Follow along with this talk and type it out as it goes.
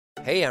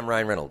Hey, I'm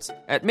Ryan Reynolds.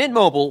 At Mint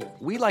Mobile,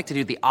 we like to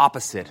do the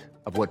opposite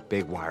of what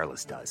Big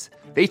Wireless does.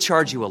 They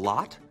charge you a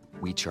lot,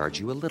 we charge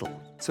you a little.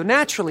 So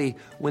naturally,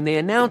 when they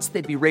announced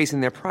they'd be raising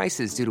their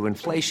prices due to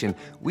inflation,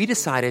 we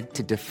decided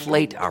to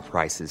deflate our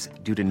prices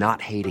due to not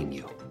hating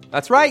you.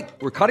 That's right.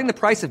 We're cutting the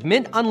price of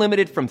Mint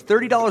Unlimited from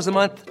 $30 a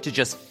month to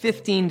just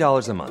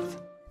 $15 a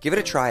month. Give it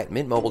a try at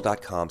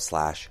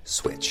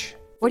mintmobile.com/switch.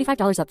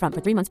 $45 up front for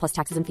 3 months plus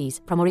taxes and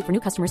fees. Promo rate for new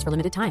customers for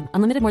limited time.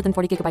 Unlimited more than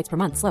 40 gigabytes per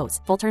month. Slows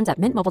full terms at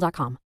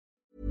mintmobile.com.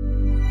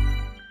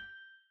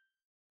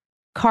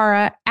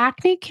 Cara,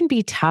 acne can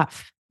be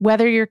tough.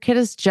 Whether your kid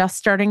is just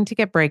starting to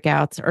get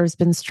breakouts or has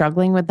been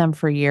struggling with them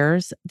for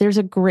years, there's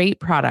a great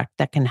product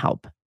that can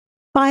help.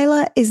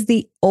 Phyla is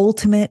the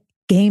ultimate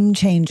game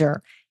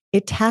changer.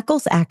 It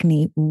tackles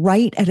acne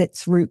right at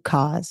its root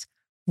cause,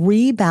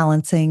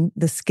 rebalancing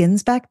the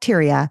skin's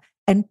bacteria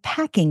and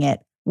packing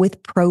it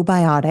with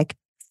probiotic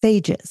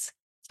phages.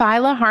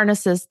 Phyla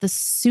harnesses the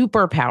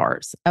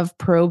superpowers of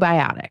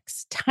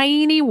probiotics,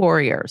 tiny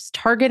warriors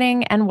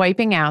targeting and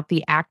wiping out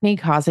the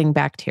acne-causing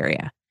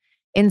bacteria.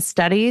 In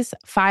studies,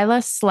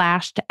 Phyla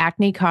slashed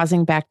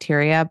acne-causing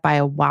bacteria by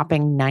a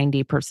whopping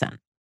 90%.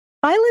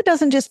 Phyla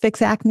doesn't just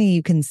fix acne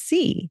you can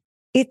see.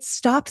 It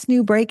stops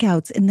new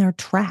breakouts in their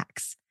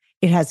tracks.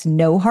 It has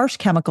no harsh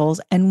chemicals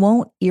and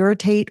won't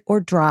irritate or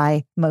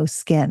dry most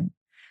skin.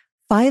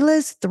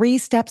 Phyla's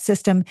 3-step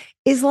system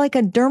is like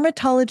a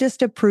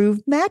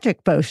dermatologist-approved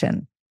magic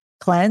potion.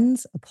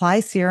 Cleanse, apply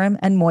serum,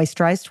 and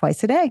moisturize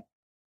twice a day.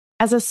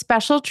 As a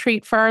special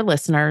treat for our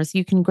listeners,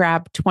 you can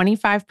grab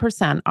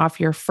 25% off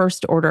your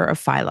first order of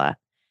Phyla.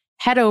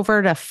 Head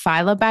over to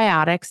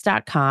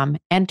phylabiotics.com,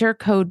 enter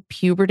code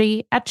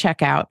PUBERTY at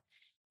checkout,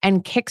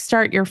 and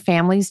kickstart your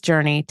family's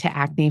journey to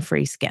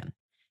acne-free skin.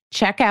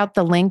 Check out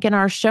the link in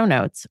our show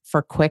notes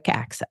for quick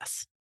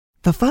access.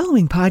 The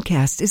following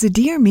podcast is a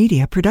Dear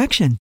Media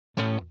production.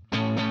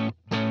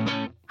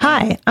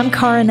 Hi, I'm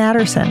Cara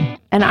Natterson.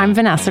 And I'm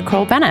Vanessa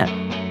Kroll-Bennett.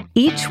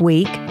 Each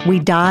week, we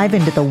dive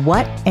into the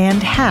what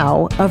and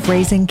how of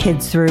raising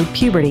kids through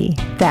puberty,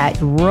 that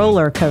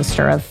roller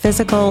coaster of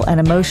physical and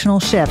emotional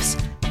shifts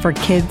for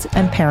kids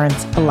and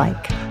parents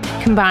alike.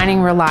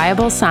 Combining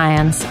reliable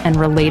science and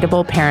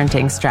relatable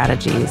parenting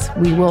strategies,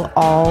 we will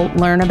all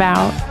learn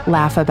about,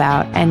 laugh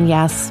about, and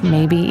yes,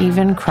 maybe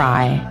even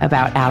cry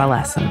about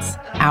adolescence,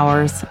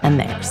 ours and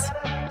theirs.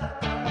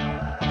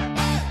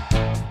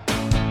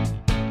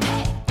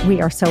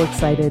 We are so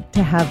excited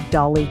to have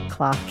Dolly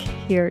Klock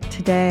here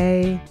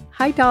today.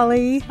 Hi,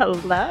 Dolly.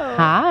 Hello.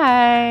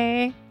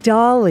 Hi.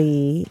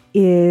 Dolly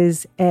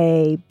is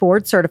a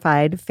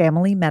board-certified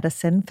family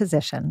medicine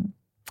physician,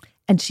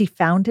 and she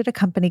founded a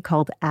company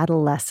called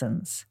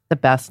Adolescence. The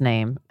best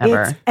name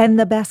ever. And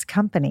the best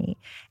company.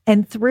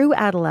 And through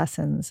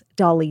Adolescence,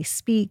 Dolly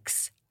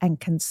speaks and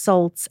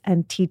consults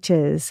and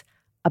teaches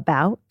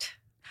about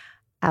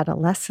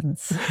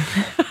adolescence.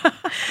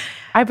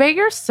 I bet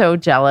you're so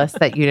jealous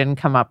that you didn't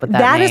come up with that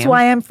name. That is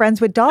why I'm friends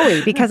with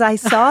Dolly, because I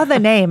saw the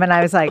name and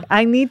I was like,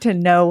 I need to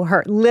know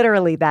her.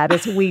 Literally, that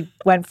is, we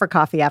went for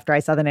coffee after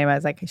I saw the name. I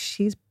was like,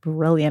 she's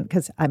brilliant,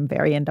 because I'm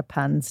very into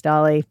puns,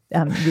 Dolly.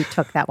 You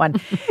took that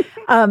one.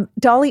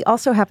 Dolly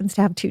also happens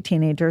to have 2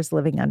 teenagers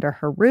living under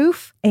her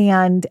roof,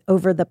 and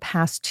over the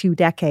past 2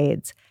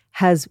 decades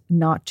has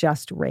not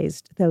just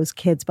raised those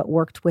kids, but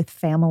worked with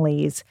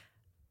families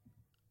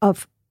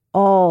of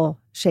all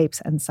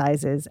shapes and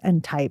sizes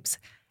and types,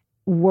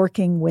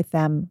 working with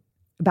them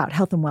about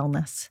health and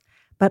wellness,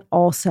 but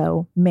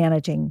also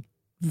managing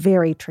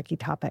very tricky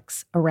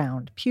topics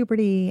around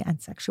puberty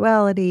and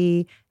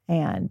sexuality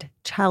and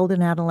child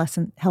and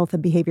adolescent health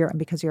and behavior. And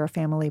because you're a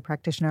family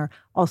practitioner,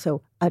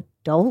 also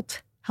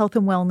adult health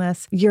and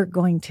wellness. You're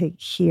going to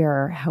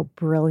hear how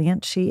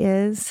brilliant she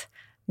is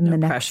in the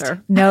next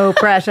pressure. No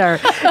pressure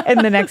in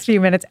the next few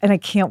minutes. And I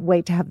can't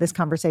wait to have this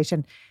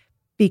conversation,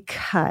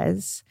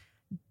 because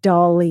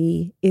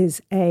Dolly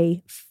is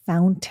a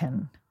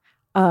fountain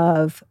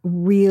of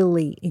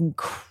really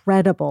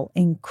incredible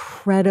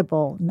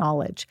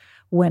knowledge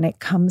when it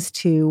comes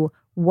to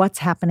what's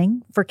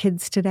happening for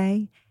kids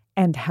today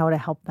and how to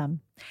help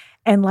them.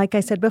 And like I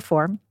said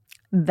before,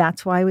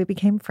 that's why we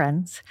became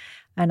friends.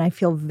 And I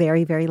feel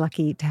very, very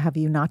lucky to have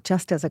you not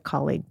just as a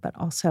colleague, but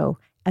also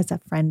as a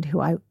friend who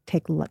I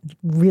take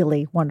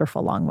really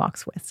wonderful long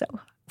walks with. So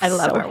I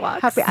love our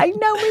walks. Happy. I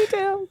know, me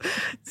too.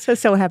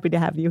 So happy to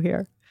have you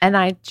here. And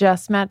I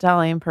just met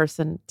Dolly in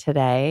person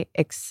today,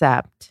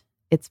 except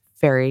it's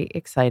very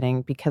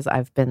exciting because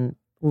I've been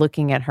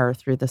looking at her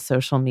through the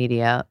social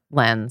media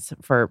lens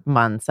for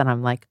months. And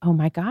I'm like, oh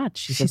my God,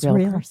 she's a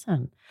real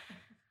person.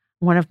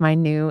 One of my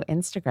new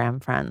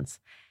Instagram friends.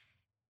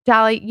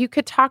 Dolly, you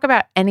could talk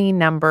about any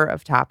number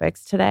of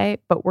topics today,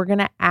 but we're going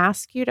to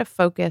ask you to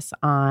focus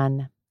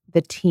on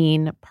the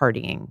teen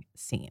partying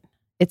scene.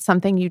 It's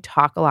something you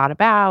talk a lot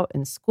about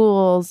in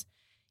schools.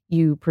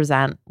 You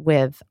present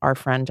with our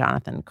friend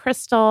Jonathan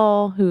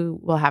Crystal, who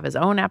will have his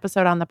own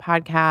episode on the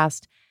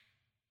podcast.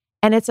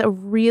 And it's a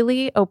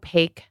really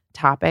opaque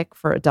topic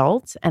for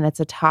adults, and it's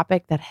a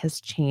topic that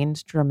has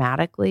changed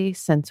dramatically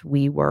since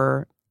we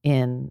were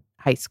in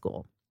high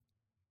school.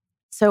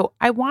 So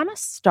I want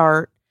to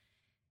start,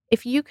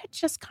 if you could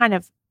just kind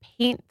of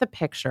paint the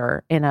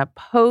picture in a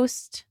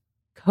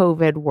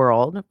post-COVID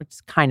world, which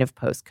is kind of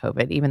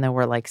post-COVID, even though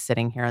we're like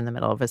sitting here in the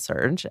middle of a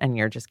surge and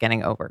you're just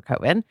getting over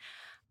COVID.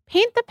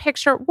 Paint the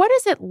picture. What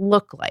does it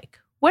look like?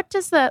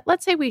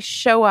 Let's say we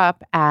show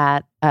up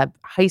at a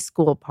high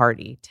school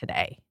party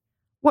today.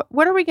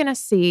 What are we going to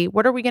see?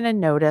 What are we going to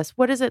notice?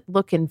 What does it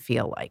look and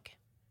feel like?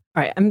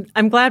 All right.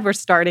 I'm glad we're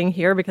starting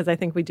here because I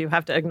think we do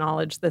have to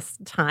acknowledge this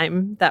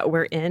time that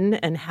we're in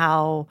and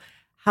how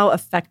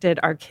affected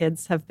our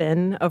kids have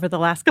been over the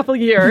last couple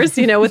of years,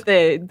 with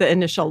the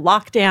initial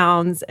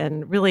lockdowns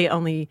and really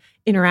only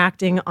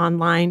interacting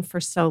online for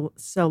so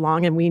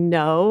long. And we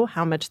know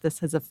how much this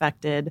has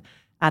affected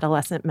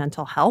adolescent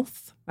mental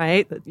health,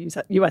 right?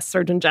 The U.S.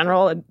 Surgeon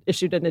General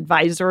issued an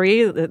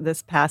advisory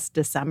this past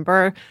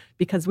December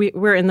because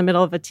we're in the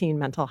middle of a teen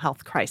mental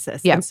health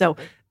crisis. Yeah. And so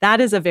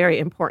that is a very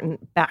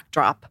important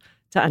backdrop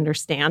to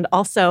understand.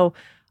 Also,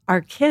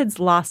 our kids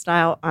lost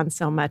out on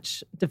so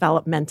much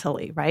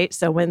developmentally, right?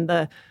 So when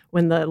the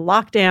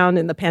lockdown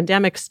and the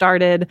pandemic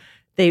started,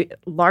 they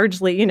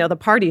largely, the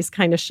parties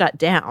kind of shut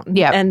down.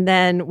 Yeah. And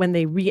then when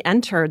they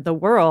re-entered the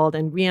world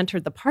and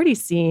re-entered the party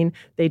scene,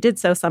 they did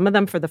so, some of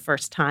them for the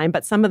first time,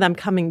 but some of them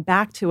coming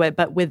back to it,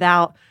 but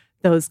without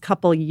those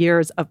couple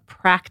years of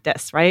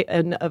practice, right?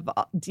 And of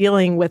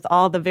dealing with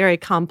all the very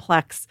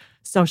complex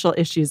social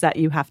issues that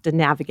you have to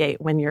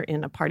navigate when you're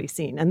in a party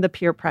scene and the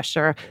peer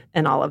pressure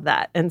and all of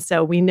that. And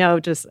so we know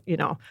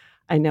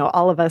I know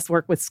all of us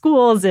work with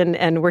schools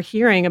and we're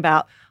hearing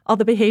about all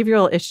the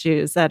behavioral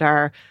issues that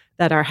are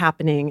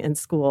happening in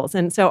schools.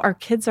 And so our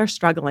kids are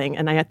struggling.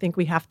 And I think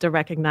we have to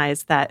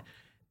recognize that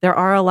there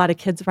are a lot of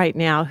kids right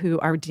now who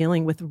are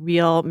dealing with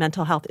real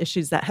mental health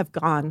issues that have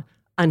gone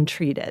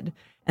untreated.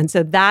 And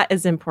so that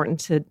is important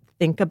to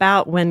think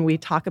about when we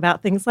talk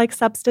about things like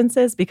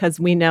substances, because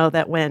we know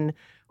that when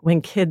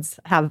kids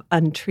have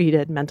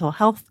untreated mental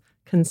health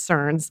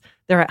concerns,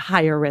 they're at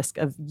higher risk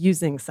of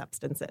using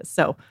substances.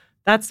 So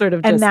that's sort of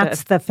and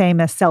that's the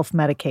famous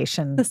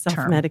self-medication the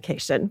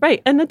self-medication,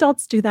 right? And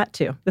adults do that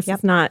too. This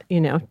is not,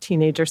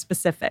 teenager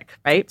specific,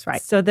 right? That's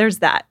right. So there's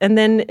that. And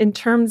then in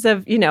terms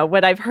of,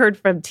 what I've heard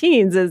from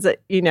teens is that,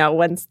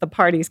 once the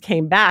parties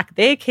came back,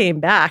 they came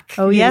back.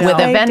 Oh, yes, with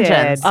a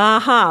vengeance.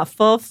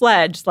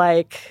 Full-fledged.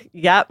 Like,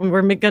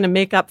 we're going to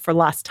make up for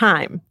lost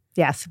time.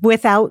 Yes,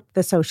 without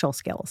the social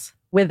skills.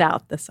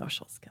 Without the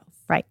social skills.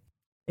 Right.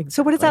 Exactly.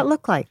 So what does that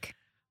look like?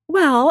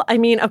 Well,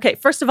 okay,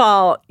 first of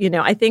all,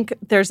 I think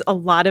there's a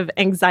lot of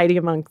anxiety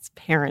amongst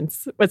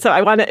parents. So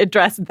I want to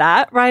address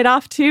that right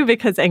off too,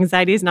 because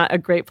anxiety is not a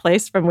great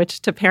place from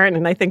which to parent.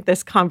 And I think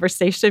this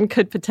conversation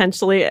could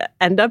potentially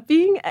end up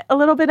being a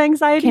little bit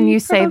anxiety. Can you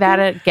say that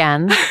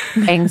again?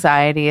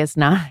 Anxiety is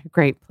not a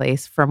great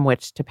place from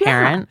which to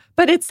parent. Yeah,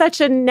 but it's such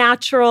a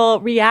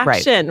natural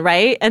reaction,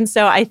 right? And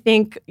so I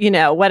think,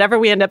 whatever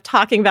we end up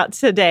talking about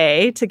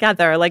today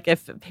together, like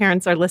if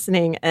parents are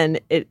listening and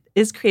it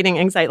is creating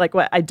anxiety, like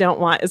what I don't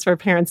want is for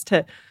parents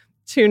to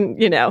tune,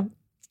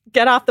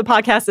 get off the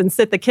podcast and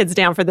sit the kids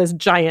down for this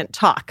giant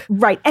talk.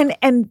 Right.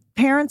 And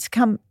parents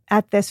come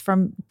at this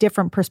from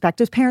different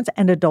perspectives, parents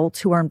and adults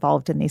who are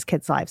involved in these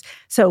kids' lives.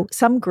 So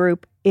some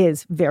group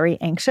is very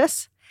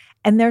anxious,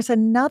 and there's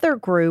another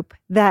group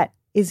that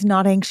is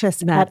not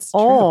anxious at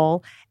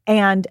all.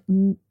 And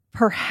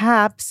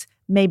perhaps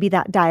maybe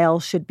that dial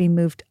should be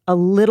moved a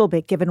little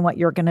bit given what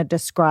you're going to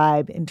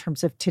describe in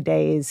terms of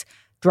today's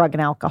drug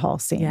and alcohol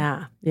scene.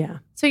 Yeah.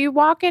 So you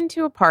walk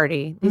into a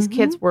party. These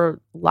kids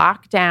were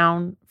locked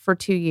down for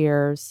 2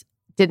 years,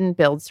 didn't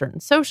build certain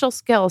social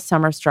skills.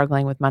 Some are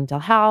struggling with mental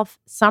health.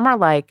 Some are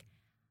like,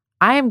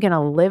 I am going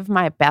to live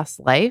my best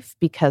life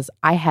because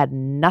I had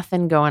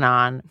nothing going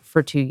on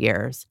for 2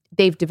 years.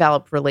 They've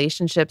developed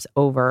relationships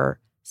over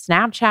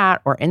Snapchat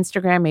or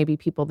Instagram, maybe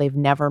people they've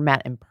never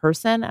met in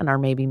person and are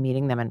maybe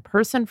meeting them in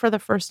person for the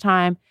first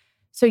time.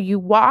 So you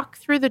walk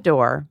through the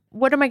door.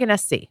 What am I going to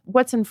see?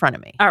 What's in front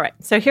of me? All right.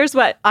 So here's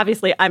what,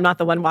 obviously, I'm not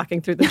the one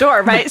walking through the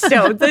door, right?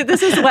 So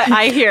this is what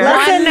I hear.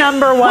 Lesson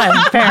number one,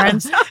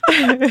 parents.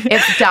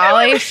 If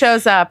Dolly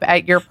shows up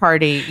at your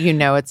party,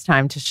 it's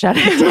time to shut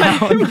it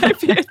down. It might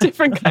be a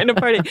different kind of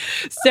party.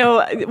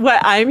 So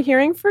what I'm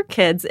hearing for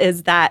kids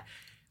is that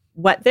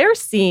what they're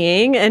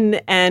seeing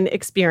and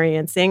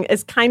experiencing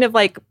is kind of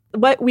like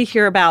what we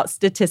hear about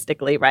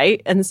statistically,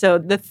 right? And so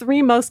the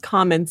three most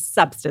common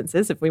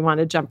substances, if we want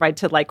to jump right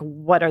to like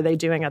what are they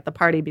doing at the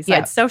party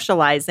besides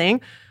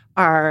socializing,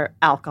 are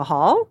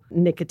alcohol,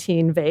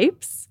 nicotine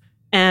vapes,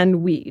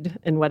 and weed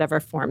in whatever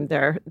form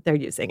they're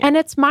using it. And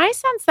it's my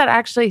sense that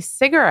actually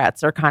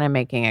cigarettes are kind of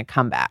making a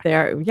comeback.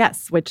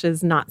 Yes, which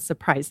is not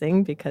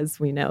surprising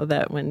because we know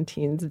that when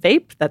teens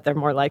vape, that they're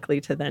more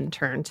likely to then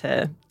turn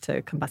to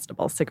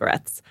combustible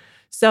cigarettes.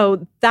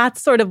 So that's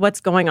sort of what's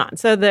going on.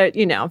 So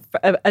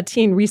a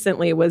teen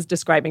recently was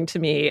describing to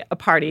me a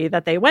party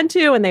that they went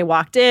to and they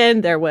walked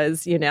in. There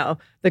was,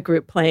 the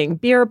group playing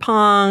beer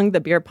pong. The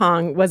beer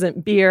pong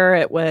wasn't beer.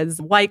 It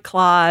was White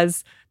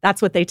Claws.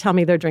 That's what they tell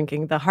me they're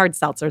drinking. The hard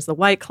seltzers, the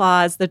White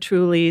Claws, the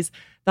Trulies.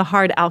 the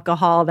hard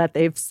alcohol that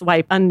they've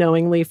swiped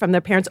unknowingly from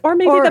their parents, or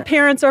maybe the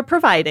parents are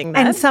providing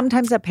that. And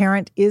sometimes a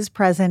parent is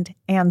present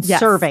and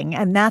serving.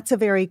 And that's a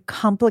very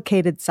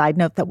complicated side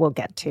note that we'll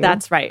get to.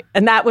 That's right.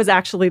 And that was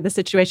actually the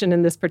situation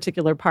in this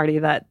particular party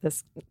that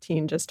this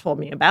teen just told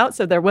me about.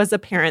 So there was a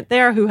parent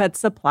there who had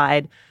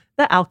supplied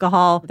the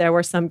alcohol. There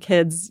were some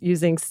kids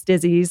using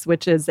Stizzies,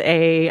 which is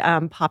a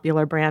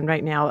popular brand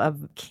right now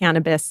of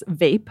cannabis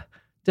vape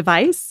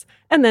device.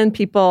 And then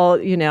people,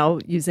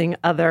 using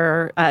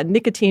other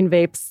nicotine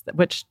vapes,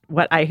 which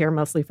what I hear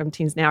mostly from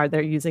teens now are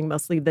they're using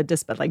mostly the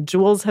like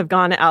Juuls have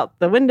gone out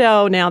the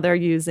window. Now they're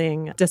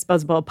using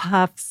disposable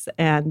puffs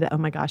and, oh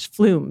my gosh,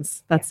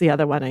 Flumes. That's the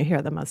other one I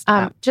hear the most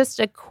about. Just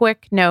a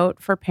quick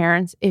note for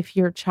parents. If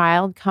your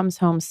child comes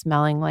home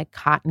smelling like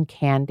cotton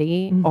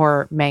candy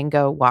or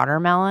mango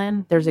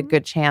watermelon, there's a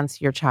good chance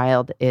your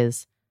child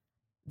is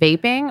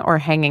vaping or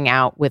hanging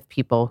out with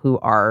people who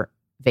are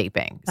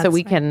vaping. That's so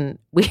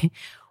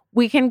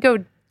we can go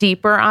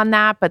deeper on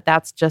that, but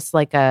that's just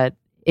like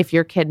if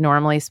your kid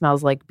normally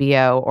smells like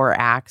BO or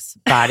Axe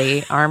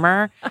body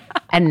armor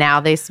and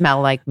now they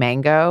smell like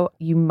mango,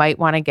 you might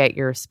want to get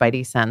your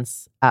spidey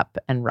sense up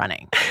and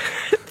running.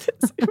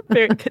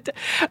 Very good.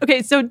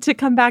 Okay, so to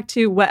come back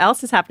to what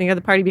else is happening at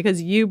the party,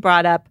 because you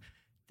brought up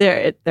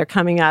they're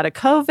coming out of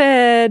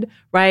COVID,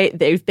 right?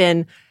 They've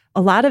been a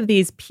lot of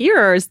these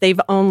peers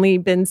they've only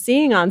been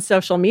seeing on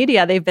social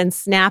media. They've been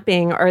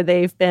snapping or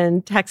they've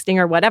been texting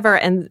or whatever.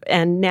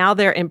 And now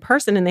they're in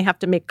person and they have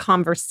to make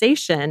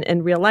conversation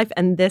in real life.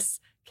 And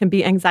this can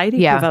be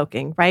anxiety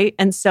provoking, right?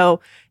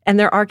 And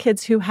there are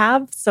kids who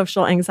have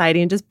social anxiety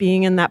and just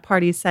being in that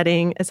party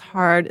setting is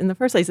hard in the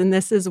first place. And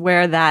this is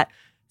where that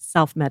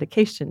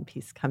self-medication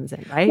piece comes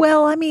in, right?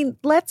 Well, I mean,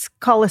 let's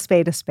call a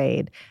spade a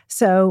spade.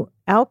 So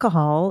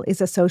alcohol is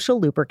a social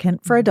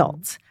lubricant for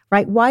adults.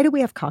 Right? Why do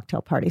we have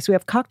cocktail parties? We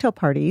have cocktail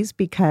parties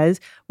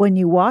because when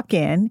you walk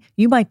in,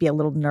 you might be a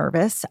little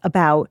nervous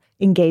about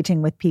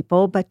engaging with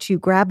people, but you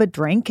grab a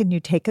drink and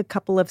you take a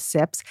couple of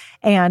sips.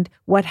 And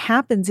what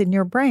happens in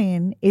your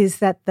brain is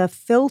that the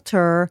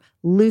filter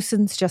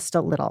loosens just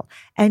a little.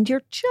 And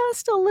you're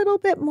just a little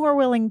bit more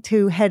willing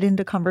to head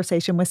into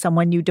conversation with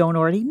someone you don't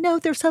already know.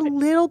 There's a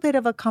little bit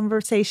of a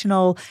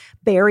conversational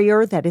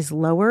barrier that is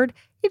lowered.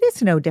 It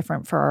is no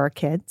different for our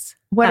kids.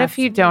 What if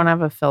you don't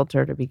have a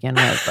filter to begin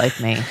with,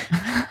 like me?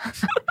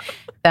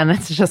 Then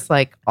it's just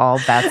like all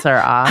bets are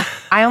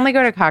off. I only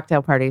go to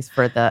cocktail parties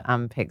for the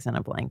pigs in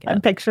a blanket.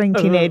 I'm picturing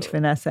teenage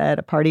Vanessa at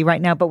a party right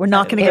now, but we're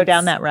not going to go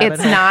down that rabbit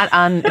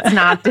hole. It's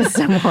not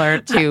dissimilar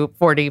to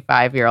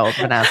 45-year-old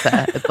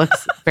Vanessa. It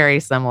looks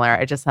very similar.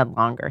 I just had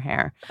longer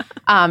hair.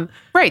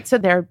 Right. So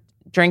they're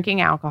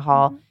drinking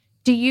alcohol.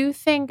 Do you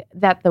think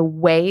that the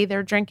way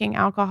they're drinking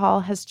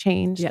alcohol has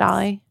changed,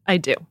 Dolly? I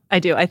do.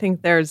 I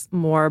think there's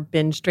more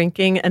binge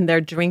drinking and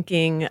they're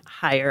drinking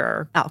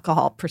higher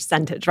alcohol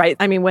percentage, right?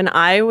 I mean, when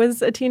I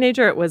was a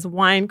teenager, it was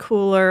wine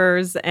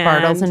coolers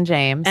and Bartles and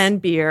James and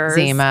beers.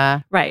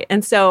 Zima. Right.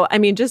 And so, I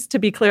mean, just to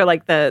be clear,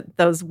 like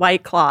those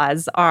White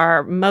Claws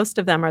most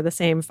of them are the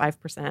same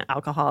 5%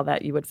 alcohol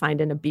that you would find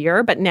in a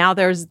beer. But now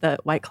the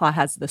White Claw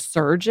has the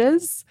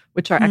surges,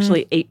 which are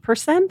actually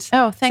 8%.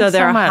 Oh, thanks so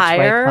they're so much,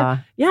 higher. White Claw.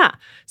 Yeah.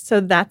 So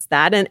that's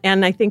that.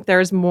 And I think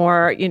there's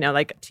more,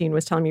 like a teen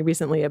was telling me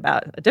recently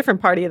about a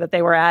different party that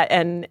they were at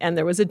and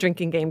there was a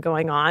drinking game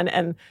going on.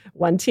 And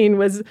one teen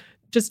was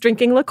just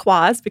drinking La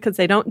Croix because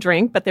they don't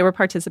drink, but they were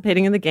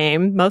participating in the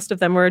game. Most of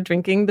them were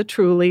drinking the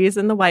Trulies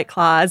and the White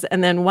Claws.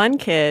 And then one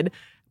kid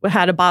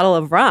had a bottle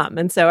of rum.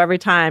 And so every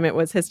time it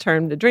was his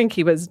turn to drink,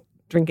 he was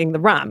drinking the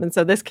rum. And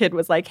so this kid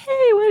was like,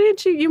 hey,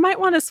 you might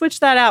want to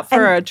switch that out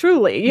for a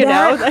Truly, you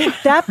know?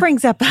 That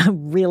brings up a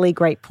really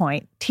great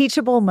point.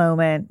 Teachable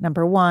moment,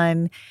 number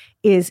one,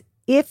 is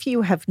if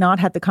you have not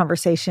had the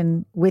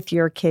conversation with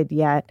your kid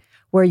yet,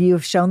 where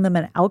you've shown them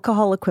an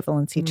alcohol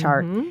equivalency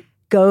chart,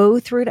 go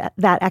through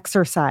that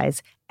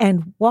exercise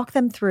and walk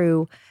them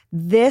through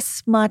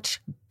this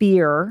much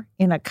beer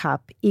in a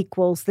cup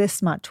equals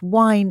this much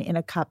wine in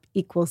a cup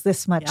equals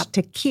this much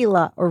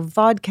tequila or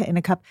vodka in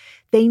a cup.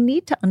 They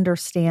need to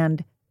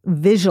understand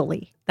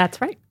visually.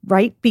 That's right.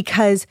 Right?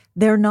 Because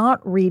they're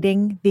not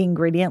reading the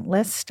ingredient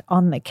list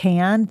on the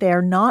can.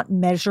 They're not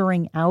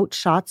measuring out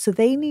shots. So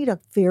they need a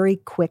very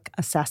quick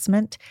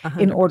assessment 100%.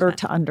 In order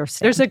to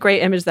understand. There's a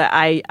great image that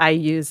I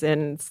use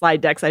in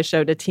slide decks I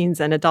show to teens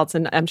and adults,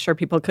 and I'm sure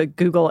people could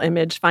Google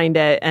image, find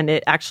it, and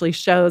it actually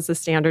shows the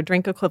standard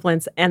drink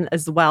equivalents, and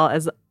as well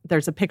as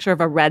there's a picture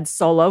of a red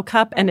Solo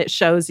cup, and it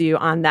shows you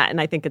on that, and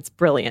I think it's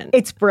brilliant.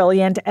 It's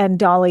brilliant. And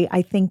Dolly,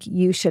 I think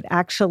you should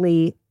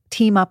actually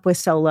team up with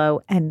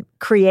Solo and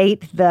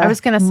create the I was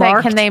going to say,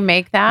 can they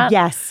make that?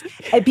 Yes,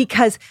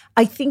 because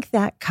I think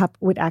that cup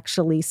would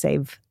actually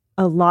save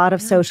a lot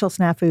of social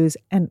snafus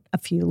and a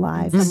few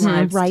lives.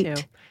 Lives right?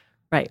 too.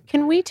 Right.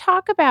 Can we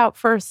talk about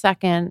for a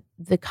second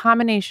the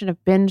combination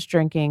of binge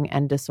drinking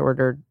and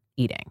disordered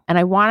eating? And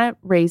I want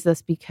to raise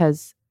this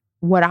because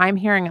what I'm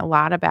hearing a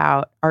lot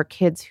about are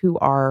kids who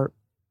are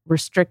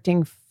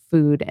restricting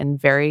food in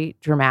very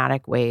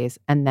dramatic ways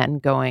and then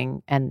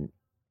going and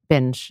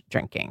binge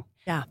drinking.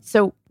 Yeah.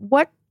 So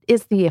what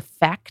is the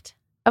effect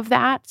of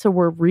that? So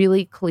we're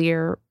really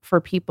clear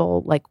for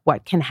people like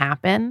what can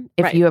happen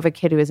if you have a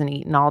kid who isn't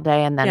eaten all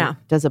day and then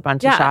does a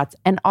bunch of shots.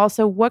 And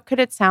also, what could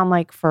it sound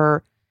like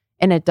for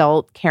an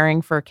adult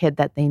caring for a kid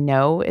that they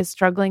know is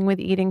struggling with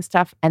eating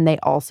stuff and they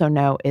also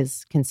know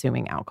is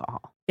consuming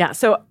alcohol? Yeah.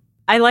 So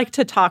I like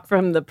to talk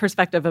from the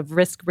perspective of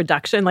risk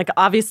reduction. Like,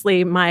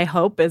 obviously, my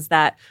hope is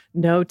that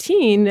no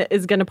teen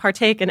is going to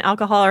partake in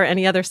alcohol or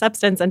any other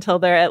substance until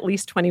they're at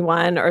least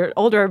 21 or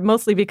older,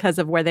 mostly because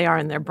of where they are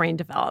in their brain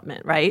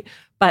development, right?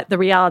 But the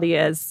reality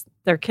is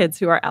they're kids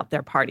who are out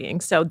there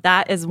partying. So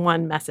that is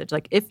one message.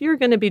 Like, if you're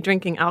going to be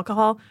drinking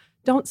alcohol,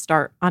 don't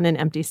start on an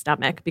empty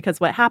stomach, because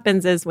what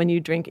happens is when you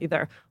drink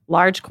either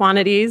large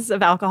quantities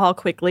of alcohol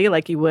quickly,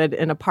 like you would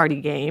in a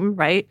party game,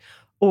 right?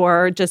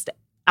 Or just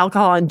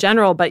alcohol in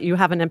general, but you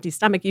have an empty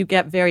stomach, you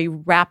get very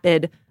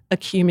rapid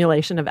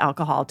accumulation of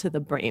alcohol to the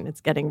brain. It's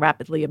getting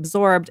rapidly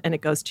absorbed and it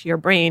goes to your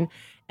brain.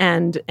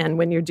 And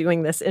when you're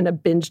doing this in a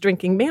binge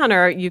drinking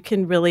manner, you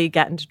can really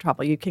get into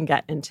trouble. You can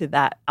get into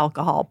that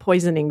alcohol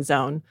poisoning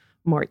zone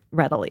more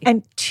readily.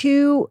 And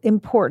two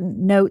important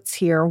notes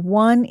here.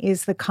 One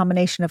is the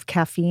combination of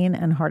caffeine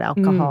and hard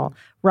alcohol,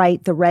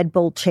 right? The Red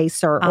Bull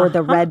chaser or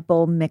the Red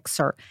Bull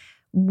mixer.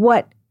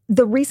 What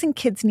the reason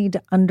kids need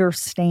to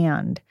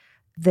understand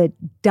the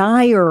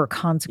dire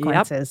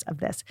consequences of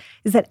this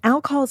is that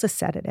alcohol is a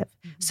sedative.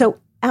 So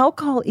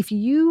alcohol,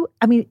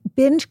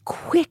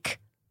 quick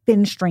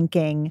binge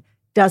drinking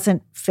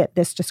doesn't fit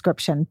this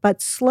description, but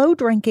slow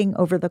drinking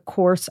over the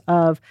course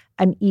of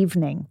an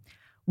evening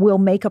will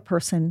make a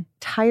person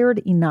tired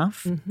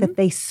enough that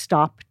they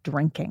stop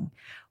drinking.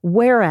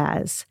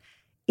 Whereas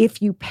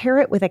if you pair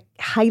it with a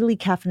highly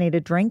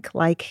caffeinated drink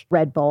like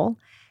Red Bull,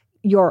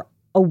 you're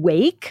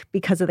awake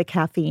because of the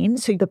caffeine.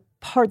 So the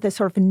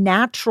sort of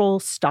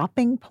natural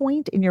stopping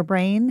point in your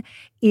brain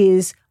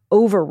is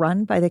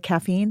overrun by the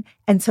caffeine.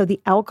 And so the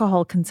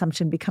alcohol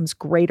consumption becomes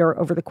greater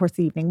over the course of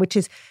the evening, which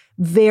is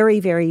very,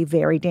 very,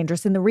 very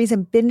dangerous. And the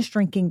reason binge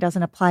drinking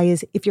doesn't apply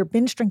is if you're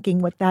binge drinking,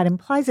 what that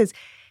implies is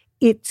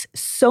it's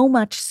so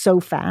much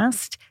so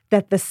fast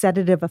that the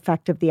sedative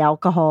effect of the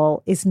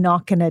alcohol is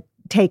not going to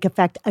take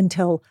effect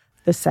until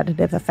the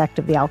sedative effect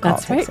of the alcohol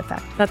takes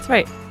effect. That's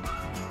right.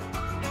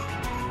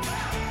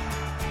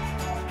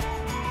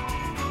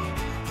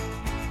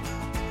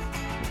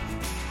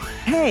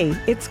 Hey,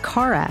 it's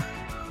Cara.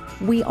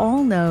 We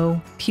all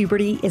know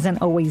puberty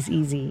isn't always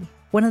easy.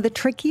 One of the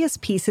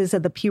trickiest pieces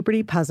of the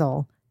puberty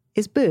puzzle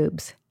is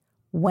boobs.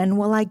 When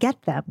will I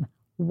get them?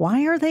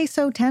 Why are they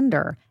so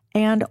tender?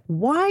 And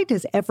why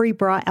does every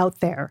bra out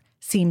there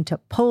seem to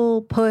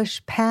pull,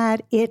 push,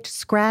 pad, itch,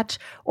 scratch,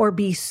 or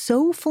be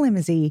so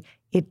flimsy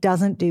it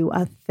doesn't do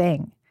a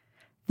thing?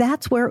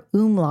 That's where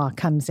Umla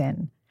comes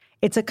in.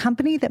 It's a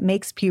company that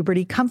makes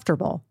puberty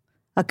comfortable,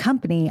 a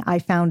company I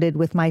founded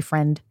with my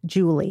friend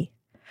Julie.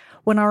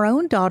 When our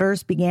own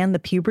daughters began the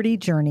puberty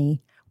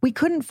journey, we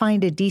couldn't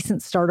find a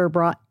decent starter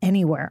bra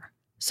anywhere,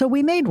 so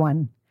we made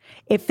one.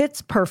 It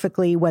fits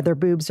perfectly whether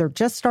boobs are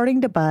just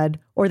starting to bud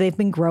or they've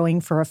been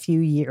growing for a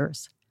few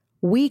years.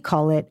 We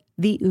call it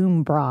the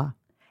Bra,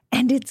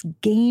 and it's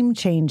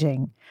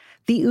game-changing.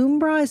 The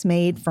Bra is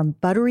made from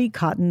buttery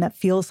cotton that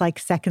feels like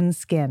second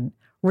skin,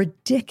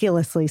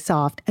 ridiculously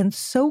soft and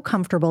so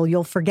comfortable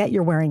you'll forget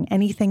you're wearing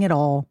anything at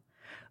all.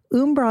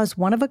 Bra's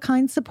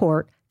one-of-a-kind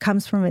support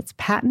comes from its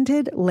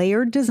patented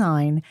layered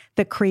design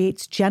that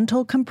creates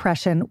gentle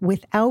compression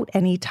without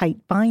any tight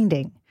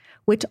binding,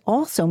 which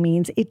also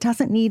means it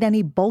doesn't need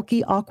any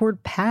bulky,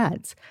 awkward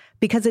pads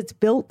because it's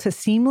built to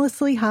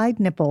seamlessly hide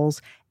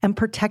nipples and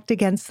protect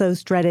against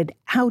those dreaded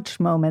ouch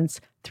moments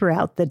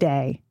throughout the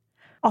day.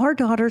 Our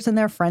daughters and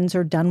their friends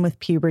are done with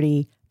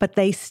puberty, but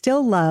they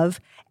still love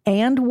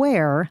and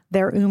wear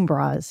their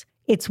Bras.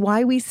 It's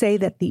why we say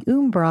that the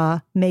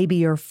Bra may be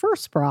your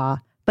first bra,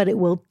 but it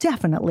will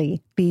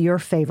definitely be your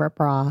favorite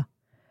bra.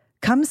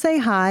 Come say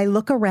hi,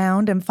 look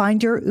around, and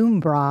find your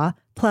Bra,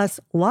 plus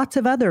lots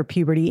of other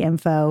puberty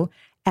info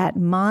at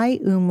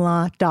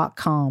myumla.com.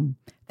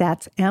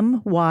 That's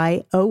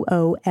MYOOMLA.com.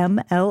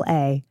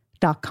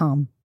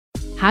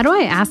 How do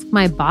I ask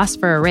my boss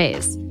for a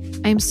raise?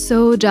 I'm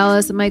so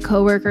jealous of my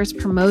coworker's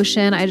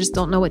promotion. I just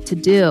don't know what to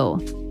do.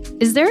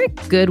 Is there a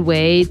good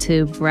way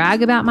to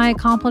brag about my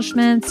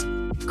accomplishments?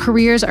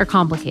 Careers are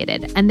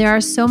complicated, and there are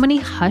so many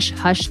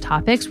hush-hush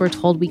topics we're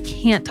told we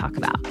can't talk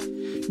about.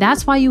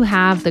 That's why you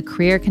have the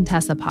Career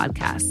Contessa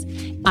podcast.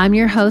 I'm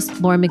your host,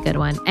 Laura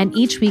McGoodwin, and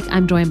each week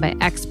I'm joined by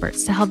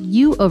experts to help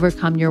you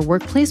overcome your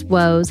workplace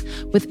woes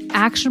with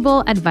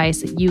actionable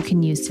advice that you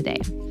can use today.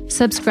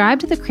 Subscribe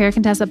to the Career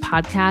Contessa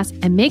podcast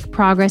and make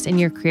progress in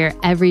your career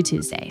every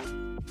Tuesday.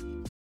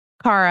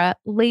 Cara,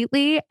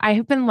 lately I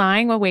have been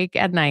lying awake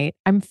at night.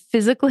 I'm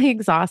physically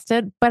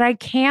exhausted, but I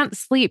can't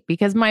sleep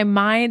because my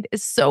mind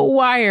is so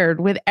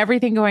wired with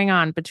everything going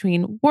on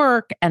between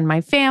work and my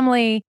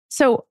family.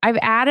 So I've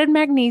added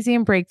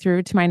Magnesium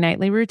Breakthrough to my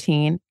nightly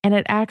routine, and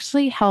it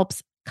actually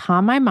helps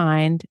calm my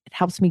mind. It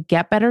helps me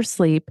get better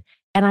sleep,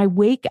 and I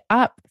wake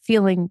up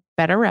feeling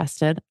better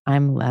rested.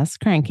 I'm less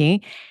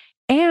cranky.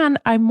 And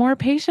I'm more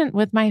patient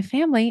with my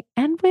family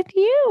and with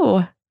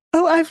you.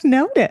 Oh, I've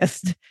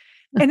noticed.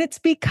 And it's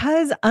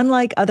because,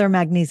 unlike other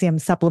magnesium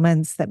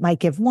supplements that might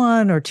give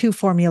 1 or 2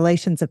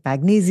 formulations of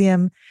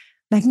magnesium,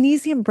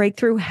 Magnesium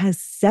Breakthrough has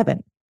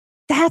 7.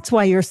 That's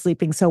why you're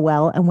sleeping so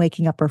well and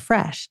waking up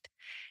refreshed.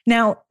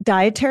 Now,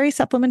 dietary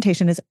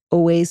supplementation is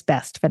always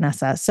best,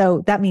 Vanessa.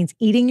 So that means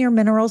eating your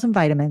minerals and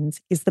vitamins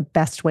is the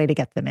best way to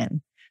get them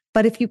in.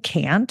 But if you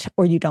can't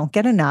or you don't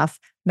get enough,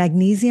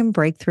 Magnesium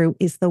Breakthrough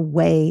is the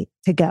way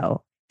to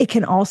go. It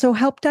can also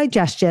help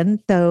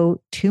digestion,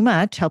 though too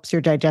much helps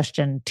your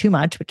digestion too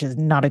much, which is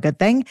not a good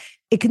thing.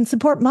 It can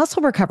support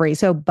muscle recovery.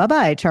 So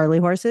bye-bye, Charlie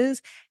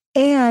horses.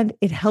 And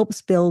it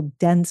helps build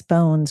dense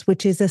bones,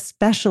 which is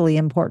especially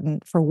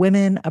important for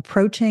women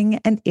approaching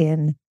and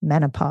in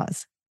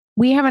menopause.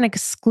 We have an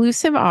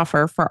exclusive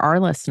offer for our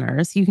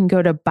listeners. You can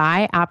go to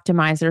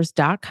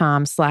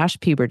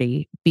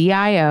bioptimizers.com/puberty,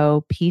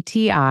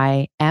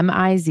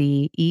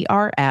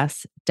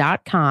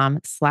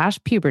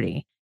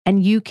 bioptimizers.com/puberty.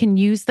 And you can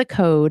use the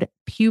code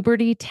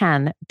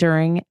puberty10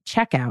 during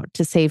checkout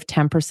to save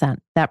 10%.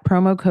 That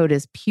promo code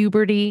is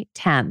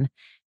puberty10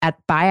 at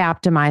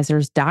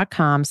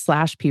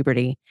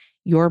bioptimizers.com/puberty.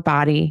 Your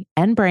body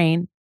and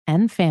brain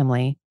and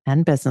family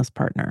and business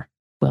partner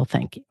will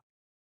thank you.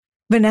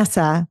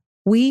 Vanessa,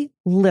 we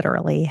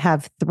literally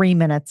have 3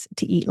 minutes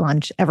to eat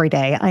lunch every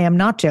day. I am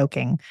not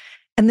joking.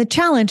 And the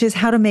challenge is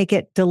how to make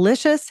it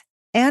delicious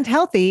and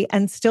healthy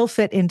and still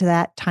fit into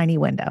that tiny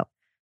window.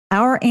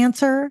 Our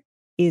answer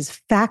is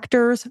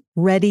Factor's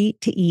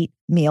ready-to-eat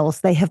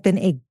meals. They have been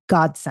a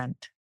godsend.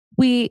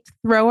 We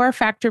throw our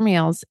Factor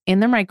meals in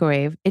the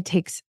microwave. It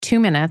takes 2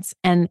 minutes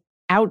and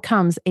out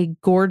comes a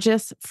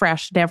gorgeous,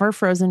 fresh, never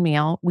frozen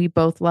meal. We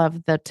both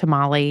love the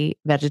tamale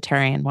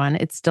vegetarian one.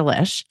 It's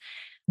delish.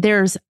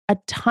 There's a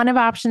ton of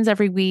options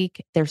every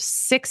week. There's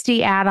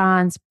 60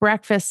 add-ons,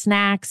 breakfast,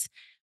 snacks,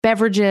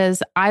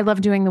 beverages. I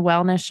love doing the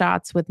wellness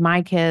shots with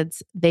my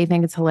kids. They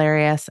think it's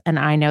hilarious. And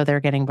I know they're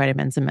getting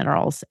vitamins and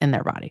minerals in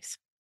their bodies.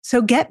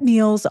 So get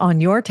meals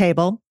on your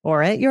table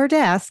or at your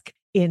desk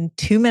in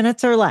 2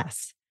 minutes or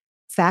less.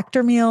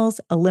 Factor meals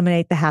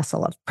eliminate the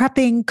hassle of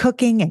prepping,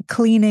 cooking, and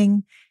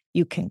cleaning.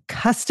 You can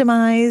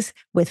customize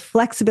with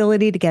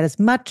flexibility to get as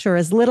much or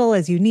as little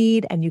as you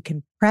need, and you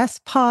can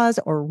press pause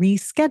or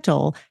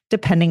reschedule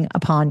depending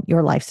upon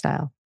your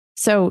lifestyle.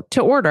 So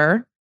to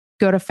order,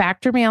 go to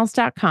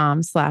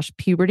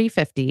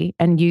factormeals.com/puberty50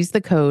 and use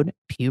the code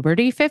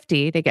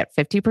puberty50 to get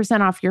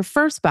 50% off your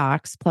first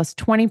box plus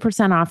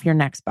 20% off your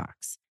next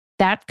box.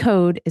 That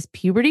code is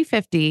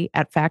puberty50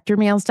 at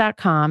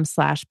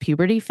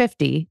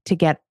factormeals.com/puberty50 to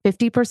get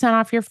 50%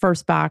 off your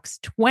first box,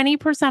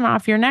 20%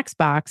 off your next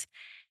box.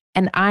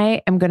 And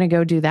I am going to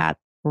go do that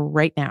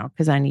right now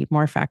because I need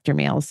more Factor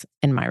meals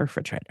in my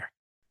refrigerator.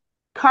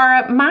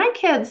 Cara, my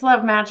kids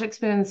love Magic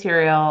Spoon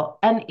cereal,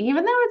 and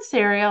even though it's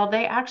cereal,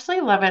 they actually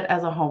love it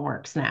as a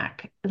homework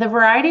snack. The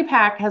variety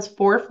pack has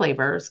 4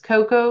 flavors: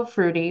 cocoa,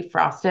 fruity,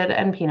 frosted,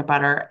 and peanut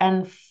butter,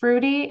 and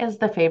fruity is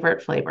the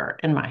favorite flavor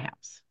in my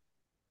house.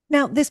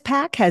 Now, this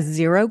pack has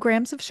 0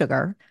 grams of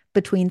sugar,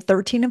 between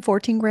 13 and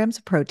 14 grams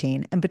of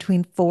protein, and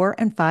between 4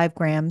 and 5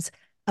 grams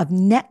of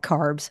net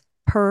carbs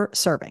per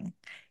serving.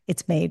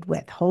 It's made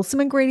with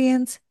wholesome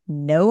ingredients,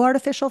 no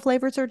artificial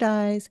flavors or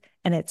dyes,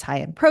 and it's high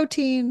in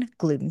protein,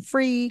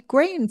 gluten-free,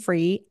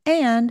 grain-free,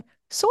 and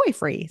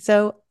soy-free.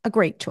 So a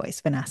great choice,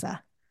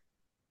 Vanessa.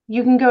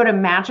 You can go to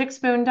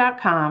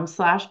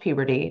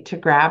magicspoon.com/puberty to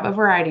grab a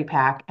variety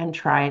pack and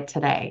try it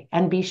today.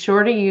 And be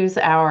sure to use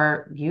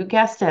our, you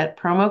guessed it,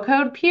 promo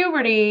code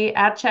puberty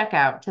at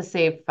checkout to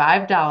save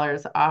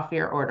 $5 off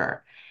your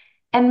order.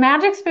 And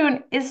Magic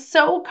Spoon is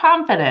so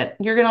confident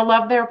you're going to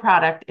love their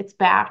product. It's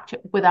backed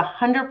with a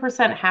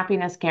 100%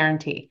 happiness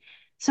guarantee.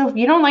 So if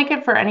you don't like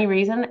it for any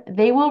reason,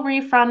 they will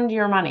refund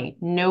your money.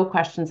 No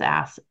questions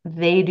asked.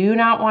 They do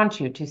not want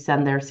you to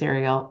send their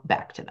cereal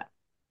back to them.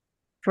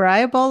 Try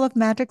a bowl of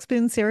Magic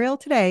Spoon cereal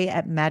today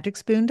at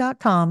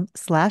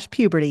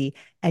magicspoon.com/puberty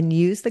and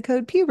use the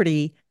code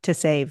puberty to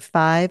save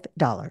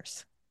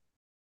 $5.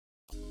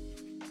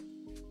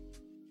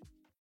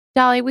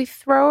 Dolly, we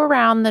throw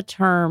around the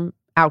term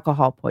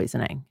alcohol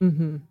poisoning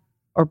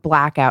or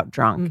blackout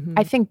drunk.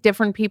 I think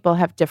different people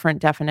have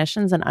different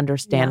definitions and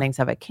understandings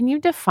of it. Can you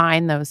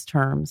define those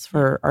terms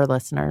for our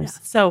listeners?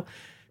 Yeah.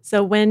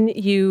 So when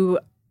you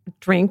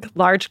drink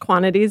large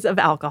quantities of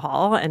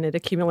alcohol and it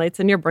accumulates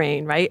in your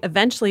brain, right?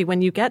 Eventually,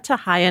 when you get to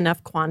high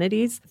enough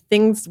quantities,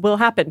 things will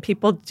happen.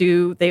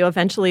 They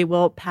eventually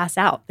will pass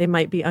out. They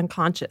might be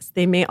unconscious.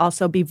 They may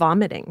also be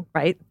vomiting,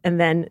 right? And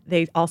then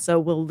they also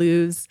will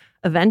lose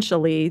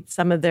eventually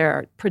some of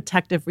their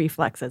protective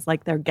reflexes,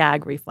 like their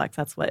gag reflex.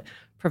 That's what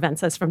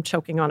prevents us from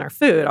choking on our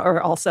food or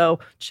also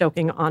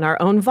choking on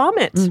our own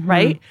vomit,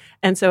 right?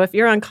 And so if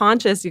you're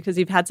unconscious because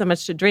you've had so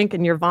much to drink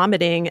and you're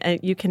vomiting,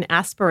 you can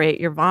aspirate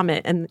your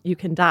vomit and you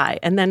can die.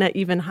 And then at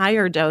even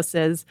higher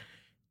doses,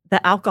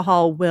 the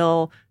alcohol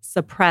will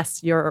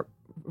suppress your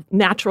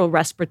natural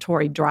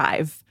respiratory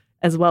drive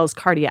as well as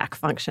cardiac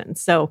function.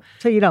 So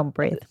you don't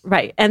breathe.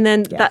 Right. And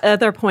then the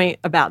other point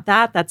about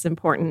that's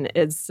important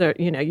is,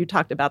 you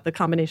talked about the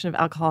combination of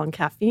alcohol and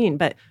caffeine,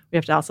 but we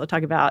have to also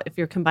talk about if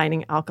you're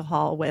combining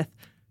alcohol with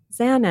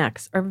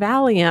Xanax or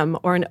Valium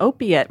or an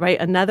opiate, right?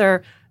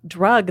 Another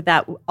drug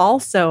that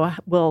also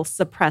will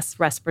suppress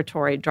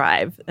respiratory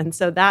drive. And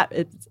so that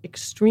is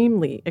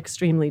extremely,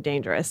 extremely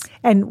dangerous.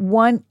 And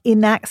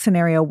in that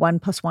scenario, 1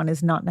 + 1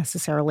 is not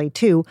necessarily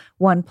 2.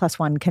 1 +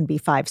 1 can be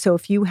 5. So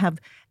if you have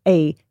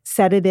a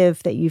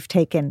sedative that you've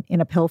taken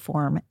in a pill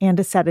form and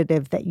a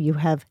sedative that you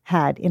have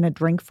had in a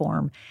drink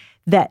form,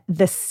 that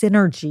the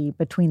synergy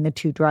between the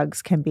two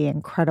drugs can be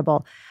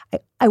incredible.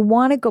 I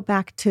want to go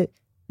back to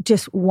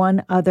just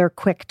one other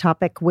quick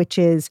topic, which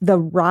is the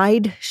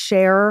ride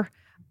share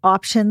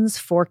options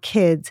for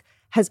kids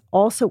has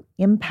also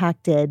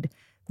impacted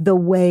the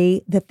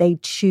way that they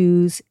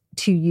choose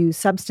to use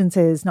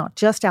substances, not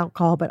just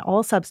alcohol, but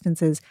all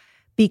substances,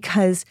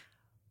 because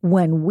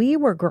when we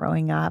were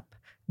growing up,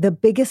 the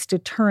biggest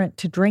deterrent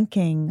to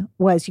drinking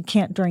was you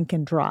can't drink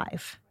and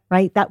drive,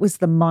 right? That was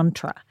the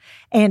mantra.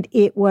 And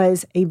it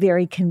was a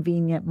very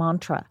convenient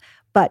mantra.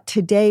 But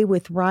today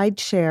with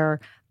rideshare,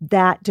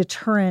 that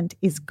deterrent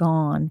is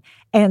gone.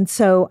 And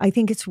so I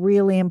think it's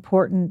really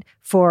important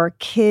for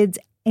kids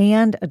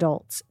and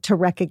adults to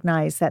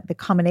recognize that the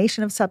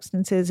combination of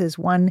substances is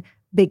one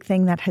big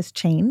thing that has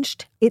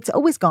changed. It's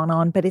always gone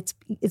on, but it's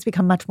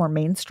become much more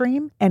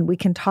mainstream. And we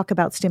can talk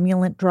about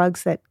stimulant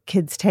drugs that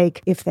kids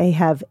take if they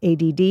have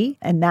ADD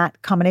and that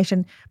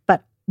combination.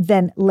 But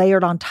then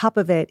layered on top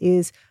of it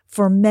is,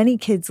 for many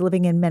kids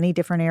living in many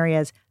different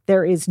areas,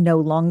 there is no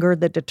longer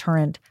the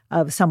deterrent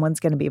of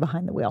someone's going to be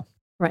behind the wheel.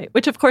 Right.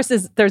 Which, of course,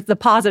 there's the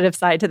positive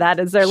side to that,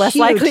 is they're less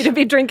likely to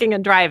be drinking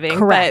and driving.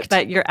 Correct.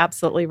 But you're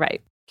absolutely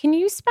right. Can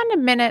you spend a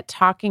minute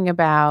talking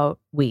about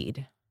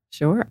weed?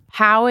 Sure.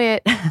 How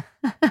it...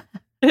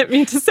 I didn't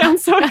mean to sound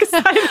so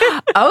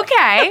excited.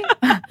 Okay.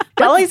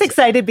 Dolly's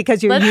excited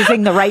because you're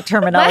using the right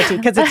terminology,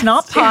 because it's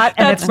not pot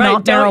and it's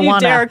not marijuana. Don't you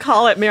dare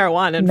call it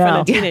marijuana in front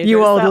of teenagers.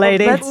 You old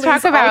lady. Let's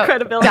talk about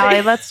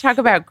Dolly. Let's talk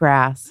about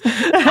grass.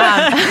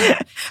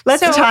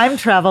 Let's time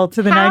travel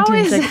to the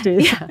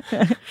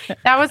 1960s.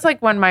 That was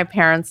like when my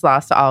parents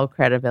lost all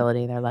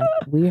credibility. They're like,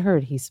 "We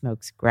heard he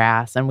smokes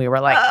grass," and we were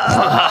like,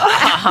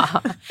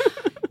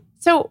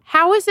 So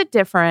how is it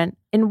different?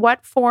 In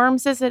what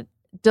forms is it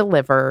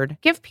delivered?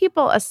 Give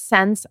people a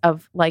sense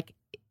of, like,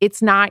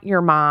 it's not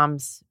your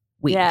mom's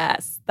weed.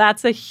 Yes,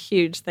 that's a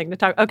huge thing to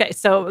talk. Okay,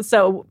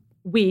 so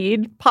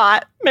weed,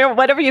 pot,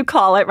 whatever you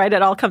call it, right?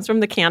 It all comes from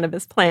the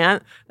cannabis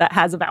plant that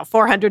has about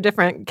 400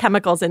 different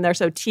chemicals in there.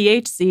 So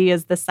THC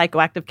is the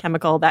psychoactive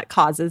chemical that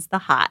causes the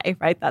high,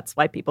 right? That's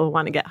why people who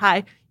want to get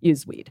high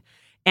use weed.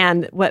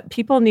 And what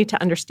people need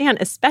to understand,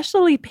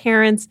 especially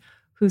parents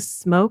who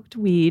smoked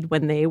weed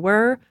when they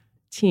were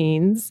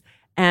teens,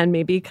 and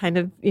maybe kind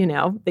of,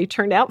 they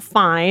turned out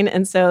fine.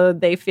 And so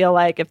they feel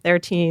like if their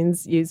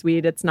teens use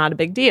weed, it's not a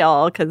big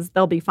deal because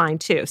they'll be fine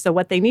too. So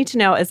what they need to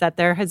know is that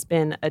there has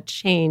been a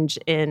change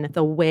in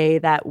the way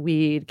that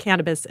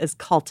cannabis is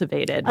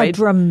cultivated. Right?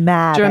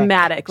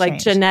 Dramatic, like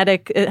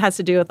genetic. It has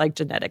to do with like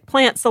genetic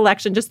plant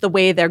selection, just the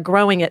way they're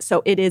growing it.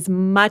 So it is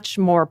much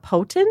more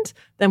potent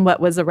than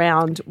what was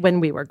around when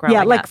we were growing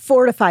up. Yeah, like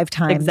 4 to 5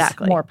 times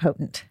more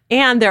potent.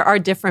 And there are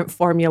different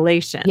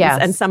formulations.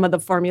 Yes. And some of the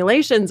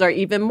formulations are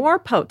even more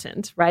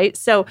potent, right?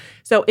 So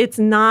it's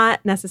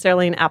not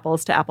necessarily an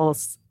apples to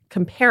apples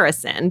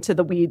comparison to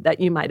the weed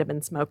that you might have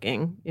been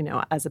smoking,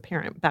 as a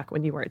parent back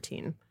when you were a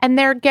teen. And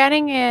they're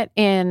getting it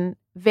in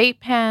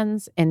vape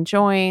pens, in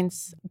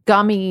joints,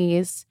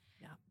 gummies.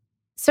 Yeah.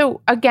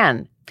 So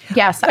again,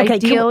 yes, okay,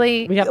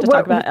 ideally, we have to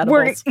talk about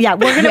edibles.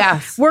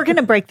 We're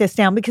gonna break this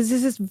down because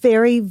this is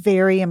very,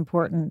 very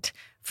important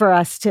for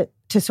us to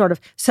sort of.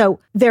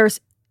 So there's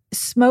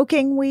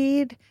smoking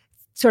weed,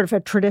 sort of a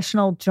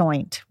traditional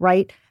joint,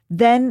 right?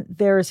 Then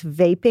there's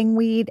vaping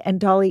weed. And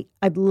Dolly,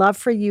 I'd love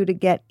for you to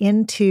get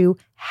into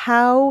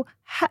how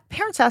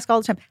parents ask all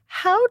the time,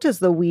 how does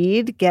the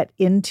weed get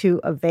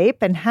into a vape,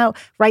 and how,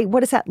 right?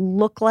 What does that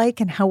look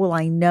like, and how will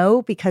I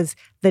know? Because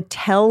the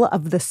tell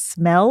of the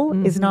smell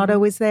is not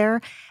always there.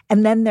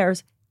 And then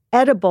there's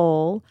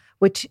edible,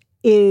 which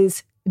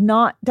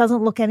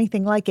doesn't look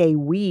anything like a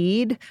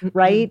weed,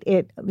 right?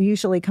 It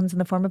usually comes in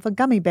the form of a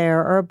gummy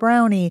bear or a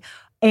brownie.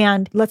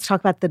 And let's talk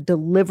about the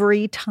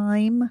delivery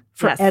time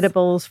for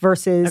edibles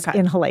versus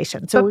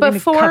inhalation. So we're going to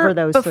cover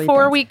those three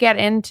before things. We get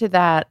into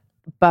that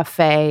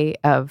buffet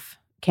of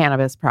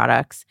cannabis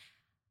products,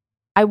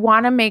 I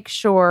want to make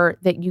sure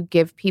that you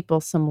give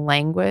people some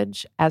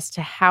language as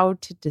to how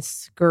to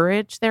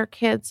discourage their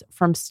kids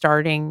from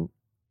starting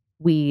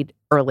weed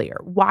earlier.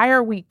 Why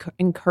are we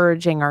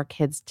encouraging our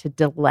kids to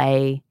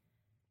delay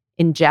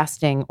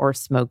ingesting or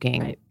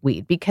smoking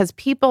weed? Because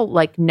people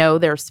know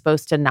they're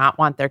supposed to not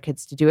want their